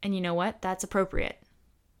 And you know what? That's appropriate.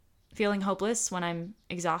 Feeling hopeless when I'm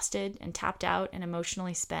exhausted and tapped out and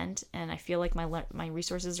emotionally spent, and I feel like my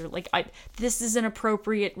resources are this is an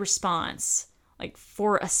appropriate response,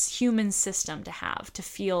 for a human system to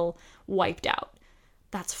feel wiped out.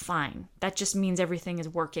 That's fine. That just means everything is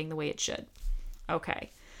working the way it should.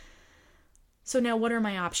 Okay. So now what are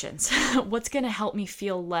my options? What's going to help me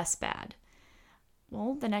feel less bad?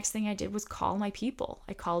 Well, the next thing I did was call my people.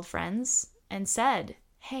 I called friends and said,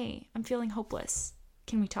 hey, I'm feeling hopeless.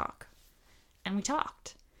 Can we talk? And we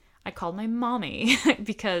talked. I called my mommy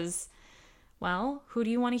because, who do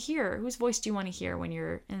you want to hear? Whose voice do you want to hear when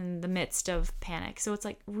you're in the midst of panic? So it's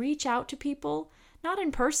reach out to people, not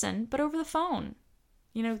in person, but over the phone,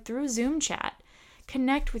 through a Zoom chat.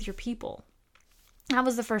 Connect with your people. That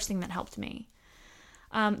was the first thing that helped me.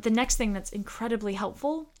 The next thing that's incredibly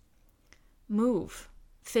helpful, move,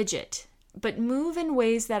 fidget, but move in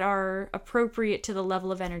ways that are appropriate to the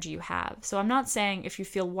level of energy you have. So I'm not saying if you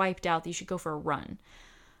feel wiped out that you should go for a run,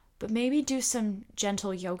 but maybe do some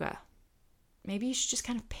gentle yoga. Maybe you should just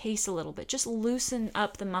kind of pace a little bit. Just loosen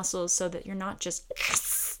up the muscles so that you're not just,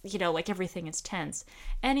 everything is tense.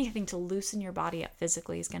 Anything to loosen your body up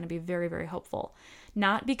physically is going to be very, very helpful.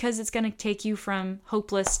 Not because it's going to take you from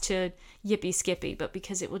hopeless to yippee skippy, but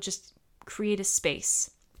because it will just create a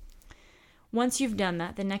space. Once you've done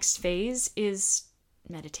that, the next phase is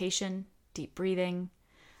meditation, deep breathing,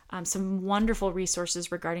 some wonderful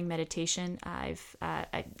resources regarding meditation. I'm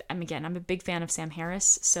a big fan of Sam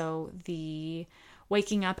Harris. So the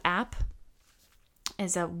Waking Up app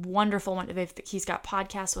is a wonderful one. He's got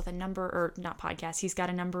podcasts with he's got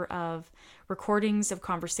a number of recordings of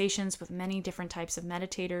conversations with many different types of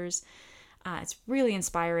meditators. It's really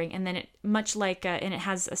inspiring. And then and it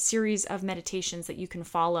has a series of meditations that you can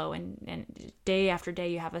follow, and day after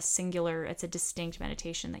day you have it's a distinct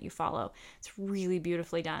meditation that you follow. It's really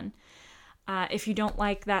beautifully done. If you don't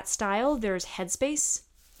like that style, there's Headspace.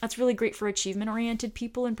 That's really great for achievement-oriented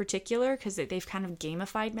people in particular because they've kind of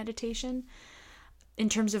gamified meditation. In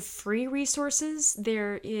terms of free resources,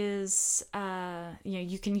 there is,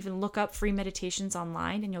 you can even look up free meditations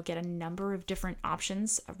online and you'll get a number of different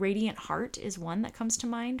options. Radiant Heart is one that comes to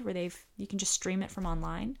mind where you can just stream it from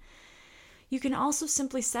online. You can also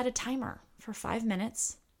simply set a timer for 5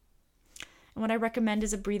 minutes. And what I recommend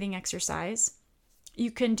is a breathing exercise. You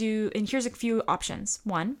can do, and here's a few options.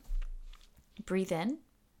 1, breathe in.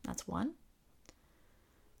 That's 1.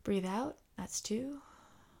 Breathe out. That's 2.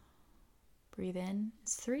 Breathe in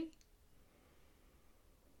is 3.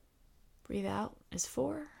 Breathe out is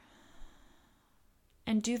 4.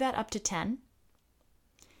 And do that up to 10.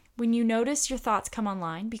 When you notice your thoughts come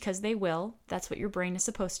online, because they will, that's what your brain is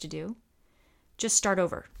supposed to do, just start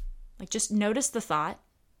over. Just notice the thought.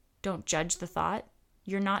 Don't judge the thought.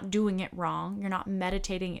 You're not doing it wrong. You're not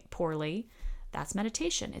meditating it poorly. That's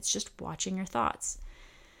meditation. It's just watching your thoughts.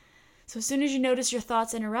 So as soon as you notice your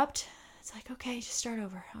thoughts interrupt, it's okay, just start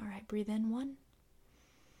over. All right, breathe in 1.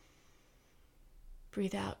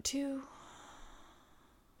 Breathe out 2.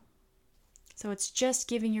 So it's just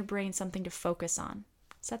giving your brain something to focus on.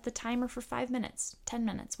 Set the timer for 5 minutes, 10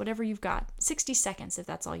 minutes, whatever you've got. 60 seconds if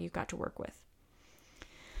that's all you've got to work with.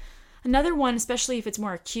 Another one, especially if it's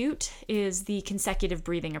more acute, is the consecutive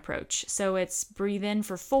breathing approach. So it's breathe in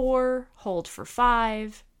for 4, hold for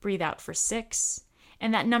 5, breathe out for 6.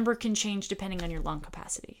 And that number can change depending on your lung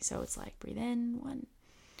capacity. So it's like breathe in, 1,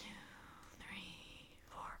 2, 3,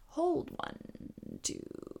 4. Hold 1, 2,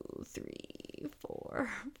 3, 4,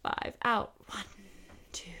 5. Out 1,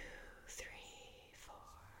 2, 3, 4,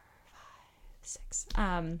 5, 6.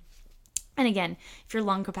 And again, if your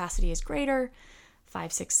lung capacity is greater,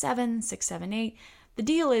 5, 6, 7, 6, 7, 8. The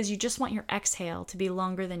deal is you just want your exhale to be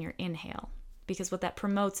longer than your inhale, because what that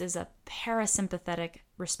promotes is a parasympathetic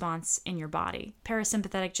response in your body.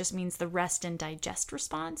 Parasympathetic just means the rest and digest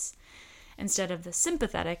response instead of the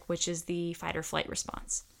sympathetic, which is the fight or flight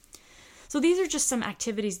response. So these are just some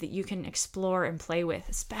activities that you can explore and play with,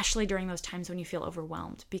 especially during those times when you feel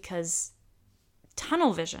overwhelmed, because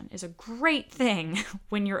tunnel vision is a great thing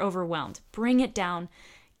when you're overwhelmed. Bring it down.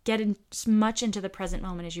 Get as much into the present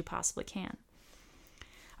moment as you possibly can.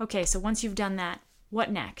 Okay, so once you've done that, what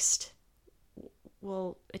next?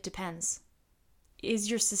 Well, it depends. Is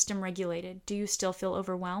your system regulated? Do you still feel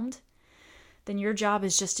overwhelmed? Then your job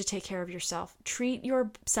is just to take care of yourself. Treat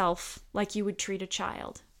yourself like you would treat a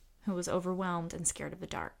child who was overwhelmed and scared of the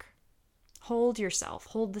dark. Hold yourself.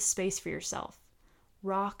 Hold the space for yourself.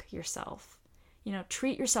 Rock yourself.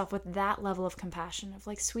 Treat yourself with that level of compassion of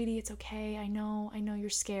like, sweetie, it's okay. I know you're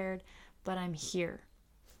scared, but I'm here.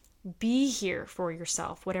 Be here for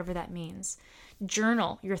yourself, whatever that means.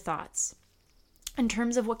 Journal your thoughts. In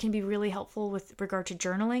terms of what can be really helpful with regard to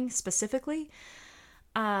journaling specifically,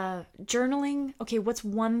 journaling, okay, what's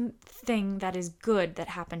one thing that is good that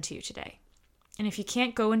happened to you today? And if you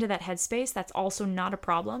can't go into that headspace, that's also not a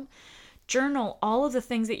problem. Journal all of the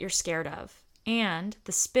things that you're scared of. And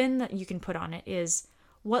the spin that you can put on it is,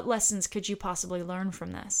 what lessons could you possibly learn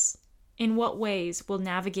from this? In what ways will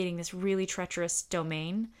navigating this really treacherous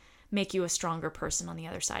domain make you a stronger person on the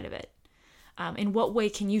other side of it? In what way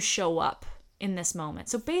can you show up in this moment?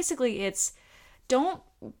 So basically it's, don't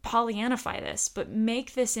Pollyannaify this, but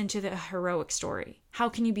make this into the heroic story. How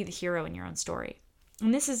can you be the hero in your own story?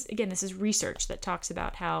 And this is research that talks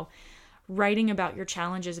about how writing about your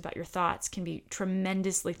challenges, about your thoughts can be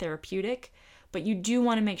tremendously therapeutic, but you do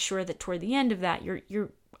want to make sure that toward the end of that, you're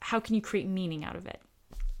how can you create meaning out of it?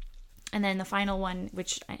 And then the final one,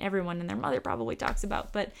 which everyone and their mother probably talks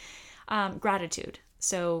about, but gratitude.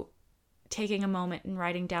 So taking a moment and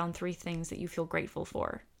writing down 3 things that you feel grateful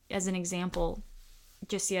for. As an example,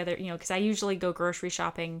 just the other, because I usually go grocery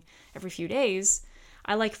shopping every few days.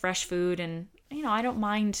 I like fresh food and, I don't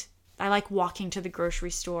mind. I like walking to the grocery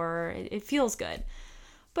store. It feels good.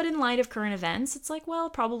 But in light of current events, it's like, well,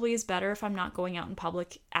 probably is better if I'm not going out in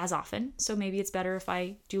public as often. So maybe it's better if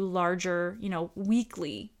I do larger,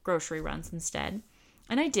 weekly grocery runs instead.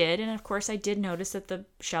 And I did. And of course, I did notice that the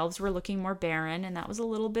shelves were looking more barren, and that was a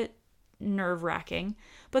little bit nerve-wracking.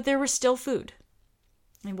 But there was still food.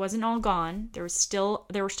 It wasn't all gone. There were still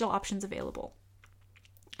options available.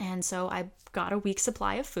 And so I got a week's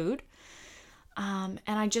supply of food. And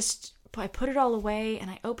I put it all away, and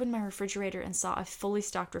I opened my refrigerator and saw a fully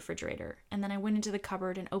stocked refrigerator. And then I went into the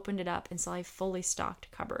cupboard and opened it up and saw a fully stocked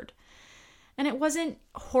cupboard. And it wasn't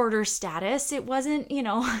hoarder status. It wasn't,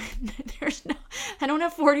 I don't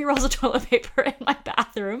have 40 rolls of toilet paper in my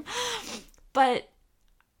bathroom. But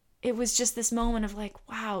it was just this moment of like,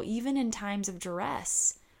 wow, even in times of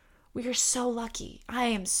duress, we are so lucky. I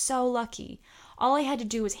am so lucky. All I had to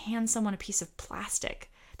do was hand someone a piece of plastic.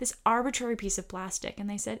 This arbitrary piece of plastic. And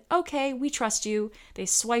they said, okay, we trust you. They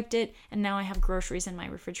swiped it, and now I have groceries in my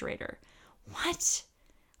refrigerator. What?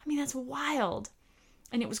 I mean, that's wild.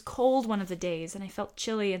 And it was cold one of the days, and I felt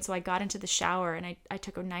chilly, and so I got into the shower, and I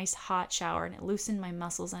took a nice hot shower, and it loosened my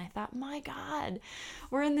muscles, and I thought, my God,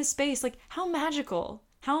 we're in this space. Like, how magical.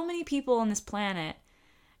 How many people on this planet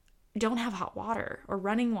don't have hot water or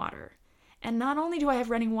running water? And not only do I have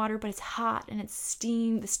running water, but it's hot and it's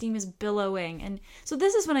steam. The steam is billowing. And so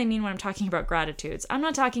this is what I mean when I'm talking about gratitudes. I'm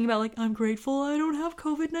not talking about like, I'm grateful I don't have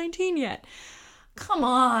COVID-19 yet. Come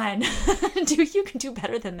on. You can do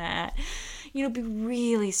better than that. Be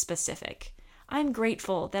really specific. I'm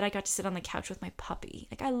grateful that I got to sit on the couch with my puppy.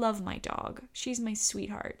 Like, I love my dog. She's my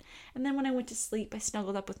sweetheart. And then when I went to sleep, I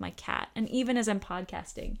snuggled up with my cat. And even as I'm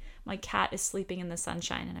podcasting, my cat is sleeping in the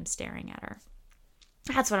sunshine and I'm staring at her.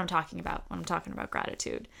 That's what I'm talking about when I'm talking about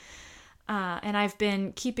gratitude. And I've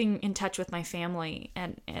been keeping in touch with my family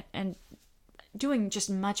and doing just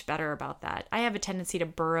much better about that. I have a tendency to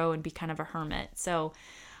burrow and be kind of a hermit. So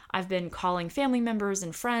I've been calling family members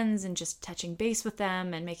and friends and just touching base with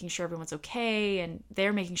them and making sure everyone's okay. And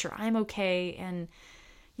they're making sure I'm okay. And,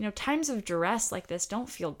 times of duress like this don't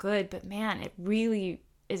feel good. But man,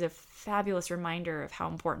 is a fabulous reminder of how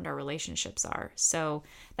important our relationships are. So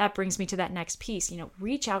that brings me to that next piece.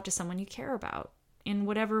 Reach out to someone you care about in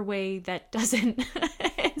whatever way that doesn't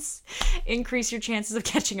increase your chances of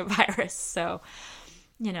catching a virus. So,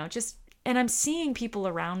 and I'm seeing people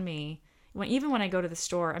around me, even when I go to the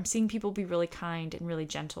store, I'm seeing people be really kind and really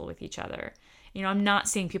gentle with each other. I'm not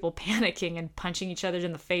seeing people panicking and punching each other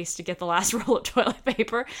in the face to get the last roll of toilet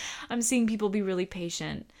paper. I'm seeing people be really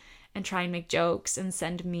patient and try and make jokes and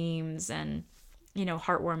send memes and,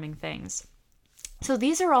 heartwarming things. So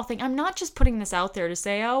these are all things. I'm not just putting this out there to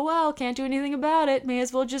say, oh, well, can't do anything about it. May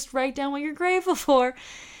as well just write down what you're grateful for.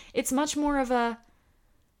 It's much more of a,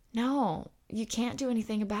 no, you can't do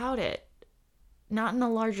anything about it. Not in the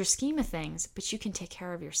larger scheme of things, but you can take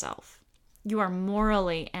care of yourself. You are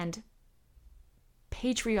morally and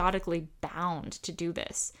patriotically bound to do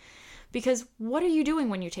this. Because what are you doing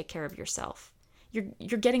when you take care of yourself?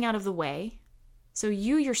 You're getting out of the way. So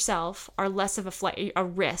you yourself are less of a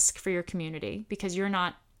risk for your community because you're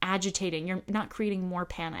not agitating. You're not creating more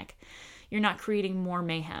panic. You're not creating more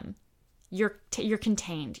mayhem. You're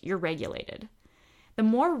contained. You're regulated. The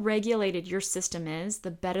more regulated your system is,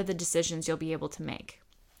 the better the decisions you'll be able to make.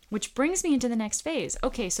 Which brings me into the next phase.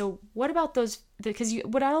 Okay, so what about those? Because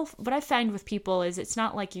what I find with people is it's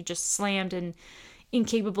not like you just slammed and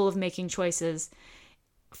incapable of making choices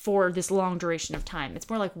for this long duration of time. It's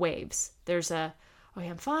more like waves. There's okay,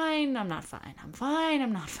 I'm fine, I'm not fine, I'm fine,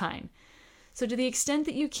 I'm not fine. So to the extent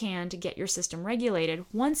that you can to get your system regulated,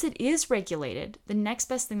 once it is regulated, the next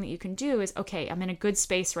best thing that you can do is, okay, I'm in a good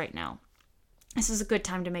space right now. This is a good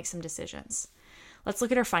time to make some decisions. Let's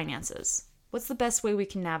look at our finances. What's the best way we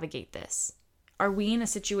can navigate this? Are we in a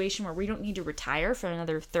situation where we don't need to retire for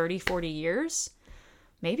another 30, 40 years?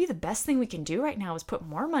 Maybe the best thing we can do right now is put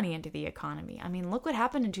more money into the economy. I mean, look what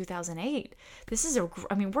happened in 2008.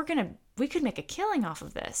 We could make a killing off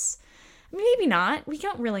of this. Maybe not. We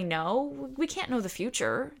don't really know. We can't know the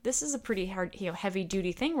future. This is a pretty hard, heavy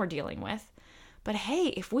duty thing we're dealing with. But hey,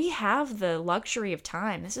 if we have the luxury of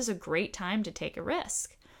time, this is a great time to take a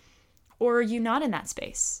risk. Or are you not in that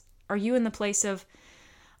space? Are you in the place of,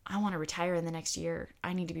 I want to retire in the next year.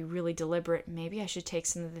 I need to be really deliberate. Maybe I should take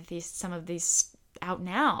some of these out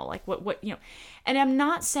now. Like and I'm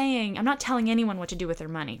not telling anyone what to do with their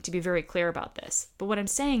money, to be very clear about this. But what I'm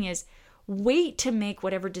saying is wait to make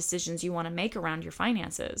whatever decisions you want to make around your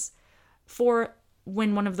finances for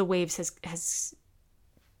when one of the waves has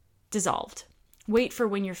dissolved. Wait for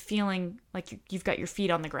when you're feeling like you've got your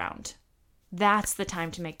feet on the ground. That's the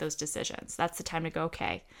time to make those decisions. That's the time to go,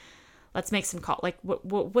 okay, let's make some call. Like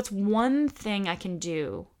what's one thing I can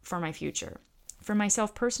do for my future? For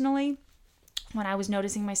myself personally, when I was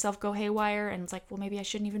noticing myself go haywire and it's like, well, maybe I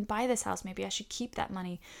shouldn't even buy this house. Maybe I should keep that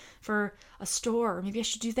money for a store, or maybe I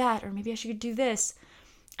should do that, or maybe I should do this.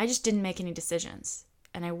 I just didn't make any decisions.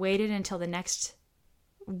 And I waited until the next,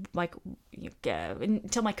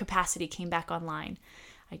 until my capacity came back online.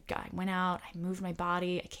 I went out, I moved my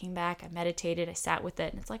body, I came back, I meditated, I sat with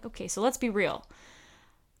it. And it's like, okay, so let's be real.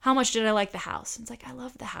 How much did I like the house? And it's like, I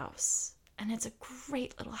love the house. And it's a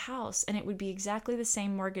great little house. And it would be exactly the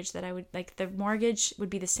same mortgage that I would, like the mortgage would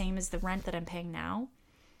be the same as the rent that I'm paying now.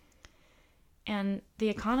 And the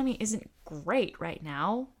economy isn't great right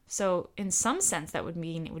now. So in some sense, that would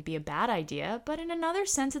mean it would be a bad idea. But in another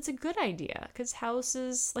sense, it's a good idea. Because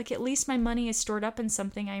houses, like at least my money is stored up in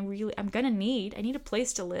something I'm going to need. I need a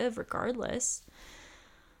place to live regardless.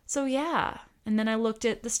 So yeah. And then I looked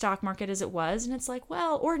at the stock market as it was, and it's like,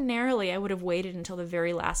 well, ordinarily I would have waited until the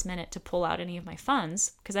very last minute to pull out any of my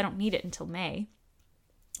funds because I don't need it until May.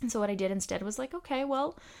 And so what I did instead was like, okay,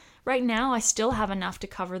 well, right now I still have enough to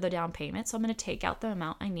cover the down payment, so I'm going to take out the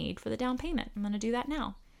amount I need for the down payment. I'm going to do that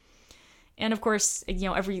now. And of course,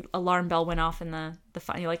 every alarm bell went off in the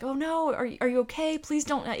fund. You're like, oh no, are you okay? Please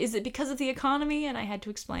don't. Is it because of the economy? And I had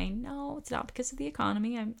to explain, no, it's not because of the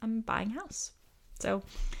economy. I'm buying a house. So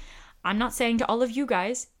I'm not saying to all of you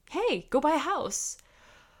guys, hey, go buy a house.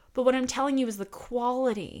 But what I'm telling you is the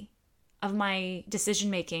quality of my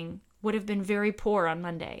decision-making would have been very poor on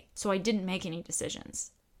Monday. So I didn't make any decisions.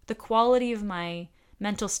 The quality of my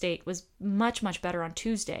mental state was much, much better on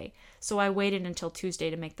Tuesday. So I waited until Tuesday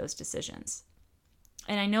to make those decisions.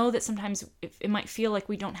 And I know that sometimes it might feel like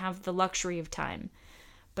we don't have the luxury of time.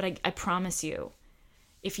 But I promise you,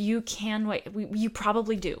 if you can wait, you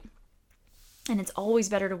probably do. And it's always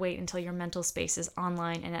better to wait until your mental space is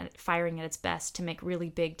online and firing at its best to make really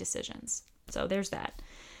big decisions. So there's that.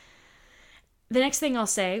 The next thing I'll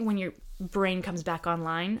say when your brain comes back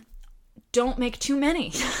online, don't make too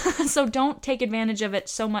many. So don't take advantage of it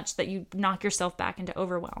so much that you knock yourself back into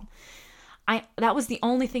overwhelm. That was the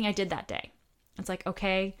only thing I did that day. It's like,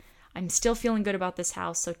 okay, I'm still feeling good about this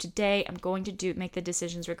house. So today I'm going to make the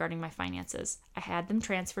decisions regarding my finances. I had them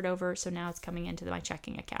transferred over, so now it's coming into my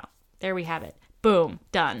checking account. There we have it. Boom,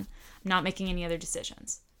 done. I'm not making any other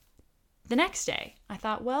decisions. The next day, I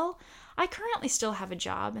thought, well, I currently still have a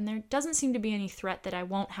job and there doesn't seem to be any threat that I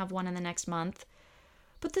won't have one in the next month.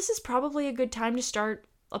 But this is probably a good time to start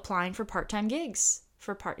applying for part-time gigs.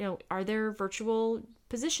 Are there virtual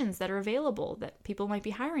positions that are available that people might be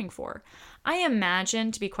hiring for? I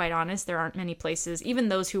imagine, to be quite honest, there aren't many places, even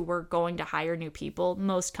those who were going to hire new people,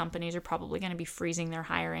 most companies are probably going to be freezing their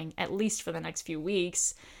hiring, at least for the next few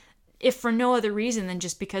weeks, if for no other reason than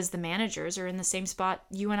just because the managers are in the same spot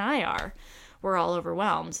you and I are. We're all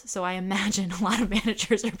overwhelmed. So I imagine a lot of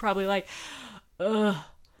managers are probably like,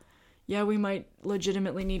 yeah, we might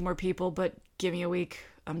legitimately need more people, but give me a week.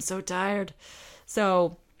 I'm so tired.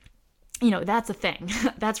 So, that's a thing.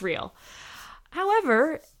 That's real.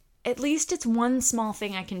 However, at least it's one small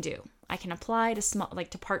thing I can do. I can apply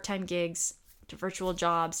to part-time gigs, to virtual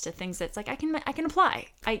jobs, to things that's like I can apply.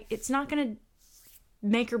 It's not going to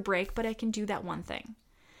make or break, but I can do that one thing.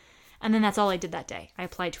 And then that's all I did that day. I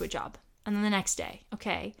applied to a job. And then the next day,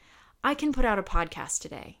 okay, I can put out a podcast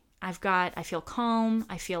today. I feel calm.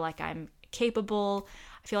 I feel like I'm capable.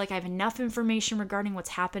 I feel like I have enough information regarding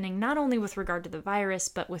what's happening, not only with regard to the virus,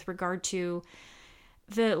 but with regard to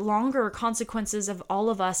the longer consequences of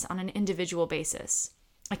all of us on an individual basis.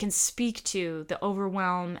 I can speak to the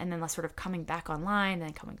overwhelm and then sort of coming back online,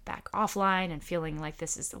 then coming back offline and feeling like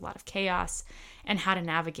this is a lot of chaos and how to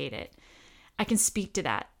navigate it. I can speak to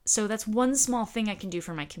that. So that's one small thing I can do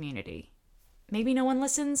for my community. Maybe no one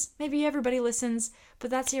listens, maybe everybody listens, but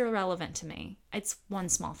that's irrelevant to me. It's one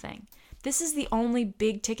small thing. This is the only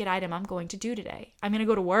big ticket item I'm going to do today. I'm going to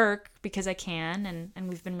go to work because I can, and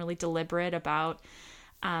we've been really deliberate about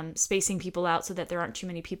spacing people out so that there aren't too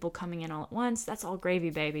many people coming in all at once. That's all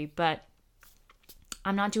gravy, baby. But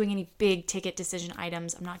I'm not doing any big ticket decision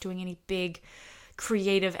items. I'm not doing any big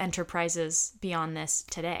creative enterprises beyond this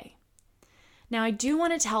today. Now, I do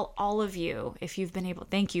want to tell all of you, if you've been able,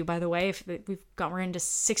 thank you, by the way, if we're into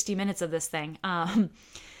 60 minutes of this thing.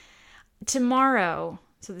 Tomorrow,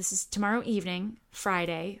 so this is tomorrow evening,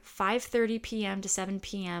 Friday, 5:30 p.m. to 7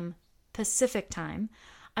 p.m. Pacific time,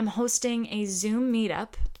 I'm hosting a Zoom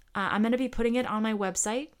meetup. I'm going to be putting it on my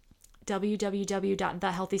website,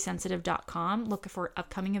 www.thehealthysensitive.com. Look for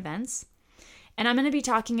upcoming events. And I'm going to be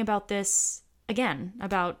talking about this again,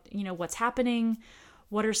 about, what's happening,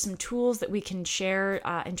 what are some tools that we can share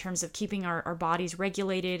in terms of keeping our bodies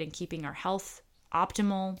regulated and keeping our health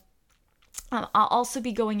optimal. I'll also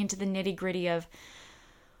be going into the nitty-gritty of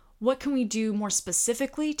what can we do more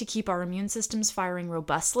specifically to keep our immune systems firing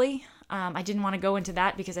robustly. I didn't want to go into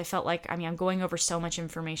that because I felt like, I'm going over so much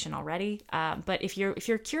information already. But if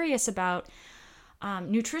you're curious about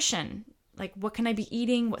nutrition, like what can I be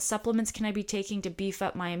eating? What supplements can I be taking to beef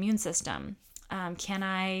up my immune system?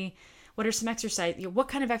 What are some exercise? What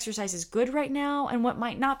kind of exercise is good right now, and what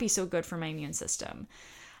might not be so good for my immune system?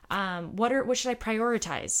 What should I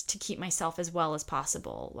prioritize to keep myself as well as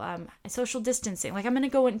possible? Social distancing. I'm going to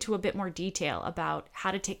go into a bit more detail about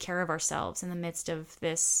how to take care of ourselves in the midst of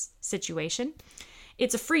this situation.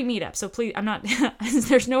 It's a free meetup, so please,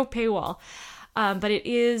 there's no paywall, but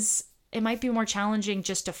it might be more challenging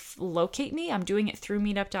just to locate me. I'm doing it through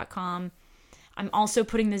meetup.com. I'm also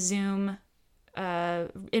putting the Zoom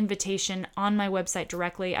invitation on my website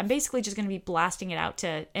directly. I'm basically just going to be blasting it out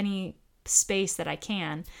to any space that I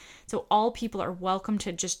can. So all people are welcome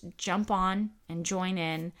to just jump on and join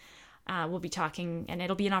in. We'll be talking, and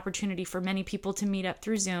it'll be an opportunity for many people to meet up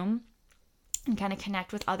through Zoom and kind of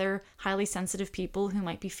connect with other highly sensitive people who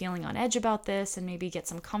might be feeling on edge about this and maybe get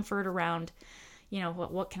some comfort around,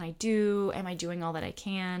 what can I do? Am I doing all that I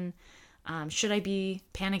can? Should I be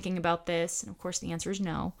panicking about this? And of course the answer is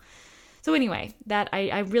no. So anyway, that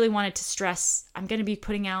I really wanted to stress, I'm going to be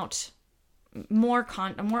putting out more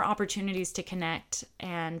opportunities to connect.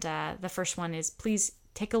 And the first one is, please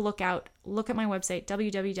take a look at my website,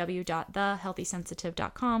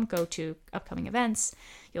 www.thehealthysensitive.com. Go to upcoming events.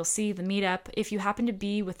 You'll see the meetup. If you happen to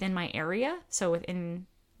be within my area, so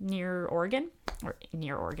near Oregon,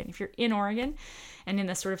 if you're in Oregon and in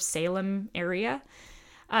the sort of Salem area,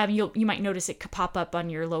 you might notice it could pop up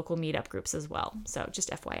on your local meetup groups as well. So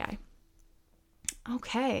just FYI.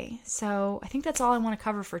 Okay, so I think that's all I want to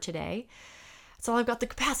cover for today. That's all I've got the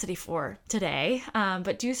capacity for today.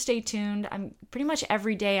 But do stay tuned. I'm pretty much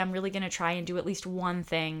every day I'm really going to try and do at least one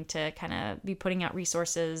thing to kind of be putting out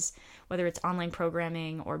resources, whether it's online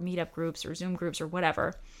programming or meetup groups or Zoom groups or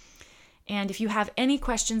whatever. And if you have any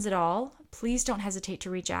questions at all, please don't hesitate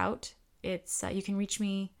to reach out. You can reach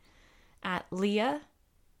me at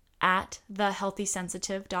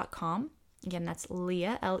leah@thehealthysensitive.com. Again, that's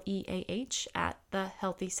Leah, Leah, at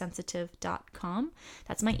thehealthysensitive.com.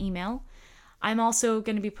 That's my email. I'm also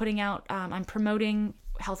going to be putting out, I'm promoting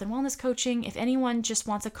health and wellness coaching. If anyone just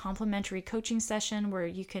wants a complimentary coaching session where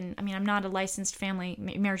you can, I'm not a licensed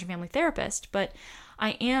marriage and family therapist, but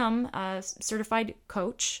I am a certified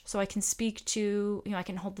coach. So I can speak to, I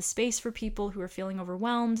can hold the space for people who are feeling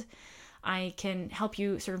overwhelmed. I can help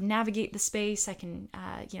you sort of navigate the space. I can,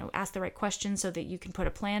 ask the right questions so that you can put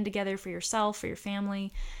a plan together for yourself, for your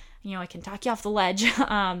family. I can talk you off the ledge.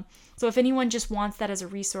 So if anyone just wants that as a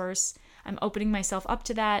resource, I'm opening myself up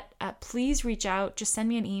to that. Please reach out. Just send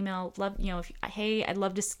me an email. Hey, I'd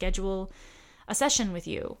love to schedule a session with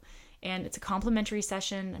you. And it's a complimentary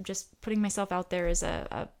session. I'm just putting myself out there as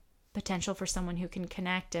a potential for someone who can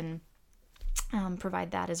connect and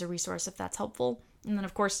provide that as a resource if that's helpful. And then,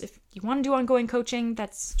 of course, if you want to do ongoing coaching,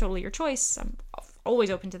 that's totally your choice. I'm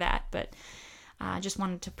always open to that, but I just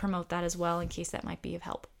wanted to promote that as well in case that might be of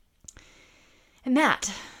help. And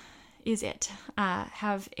that is it.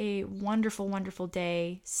 Have a wonderful, wonderful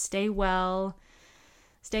day. Stay well,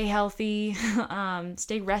 stay healthy,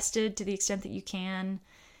 stay rested to the extent that you can.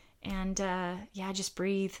 And just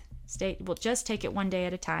breathe. Just take it one day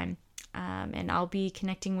at a time. And I'll be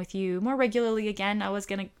connecting with you more regularly again. I was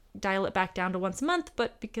going to dial it back down to once a month,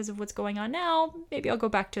 but because of what's going on now, maybe I'll go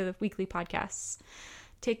back to the weekly podcasts.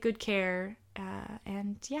 Take good care.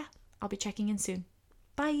 And I'll be checking in soon.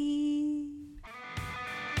 Bye.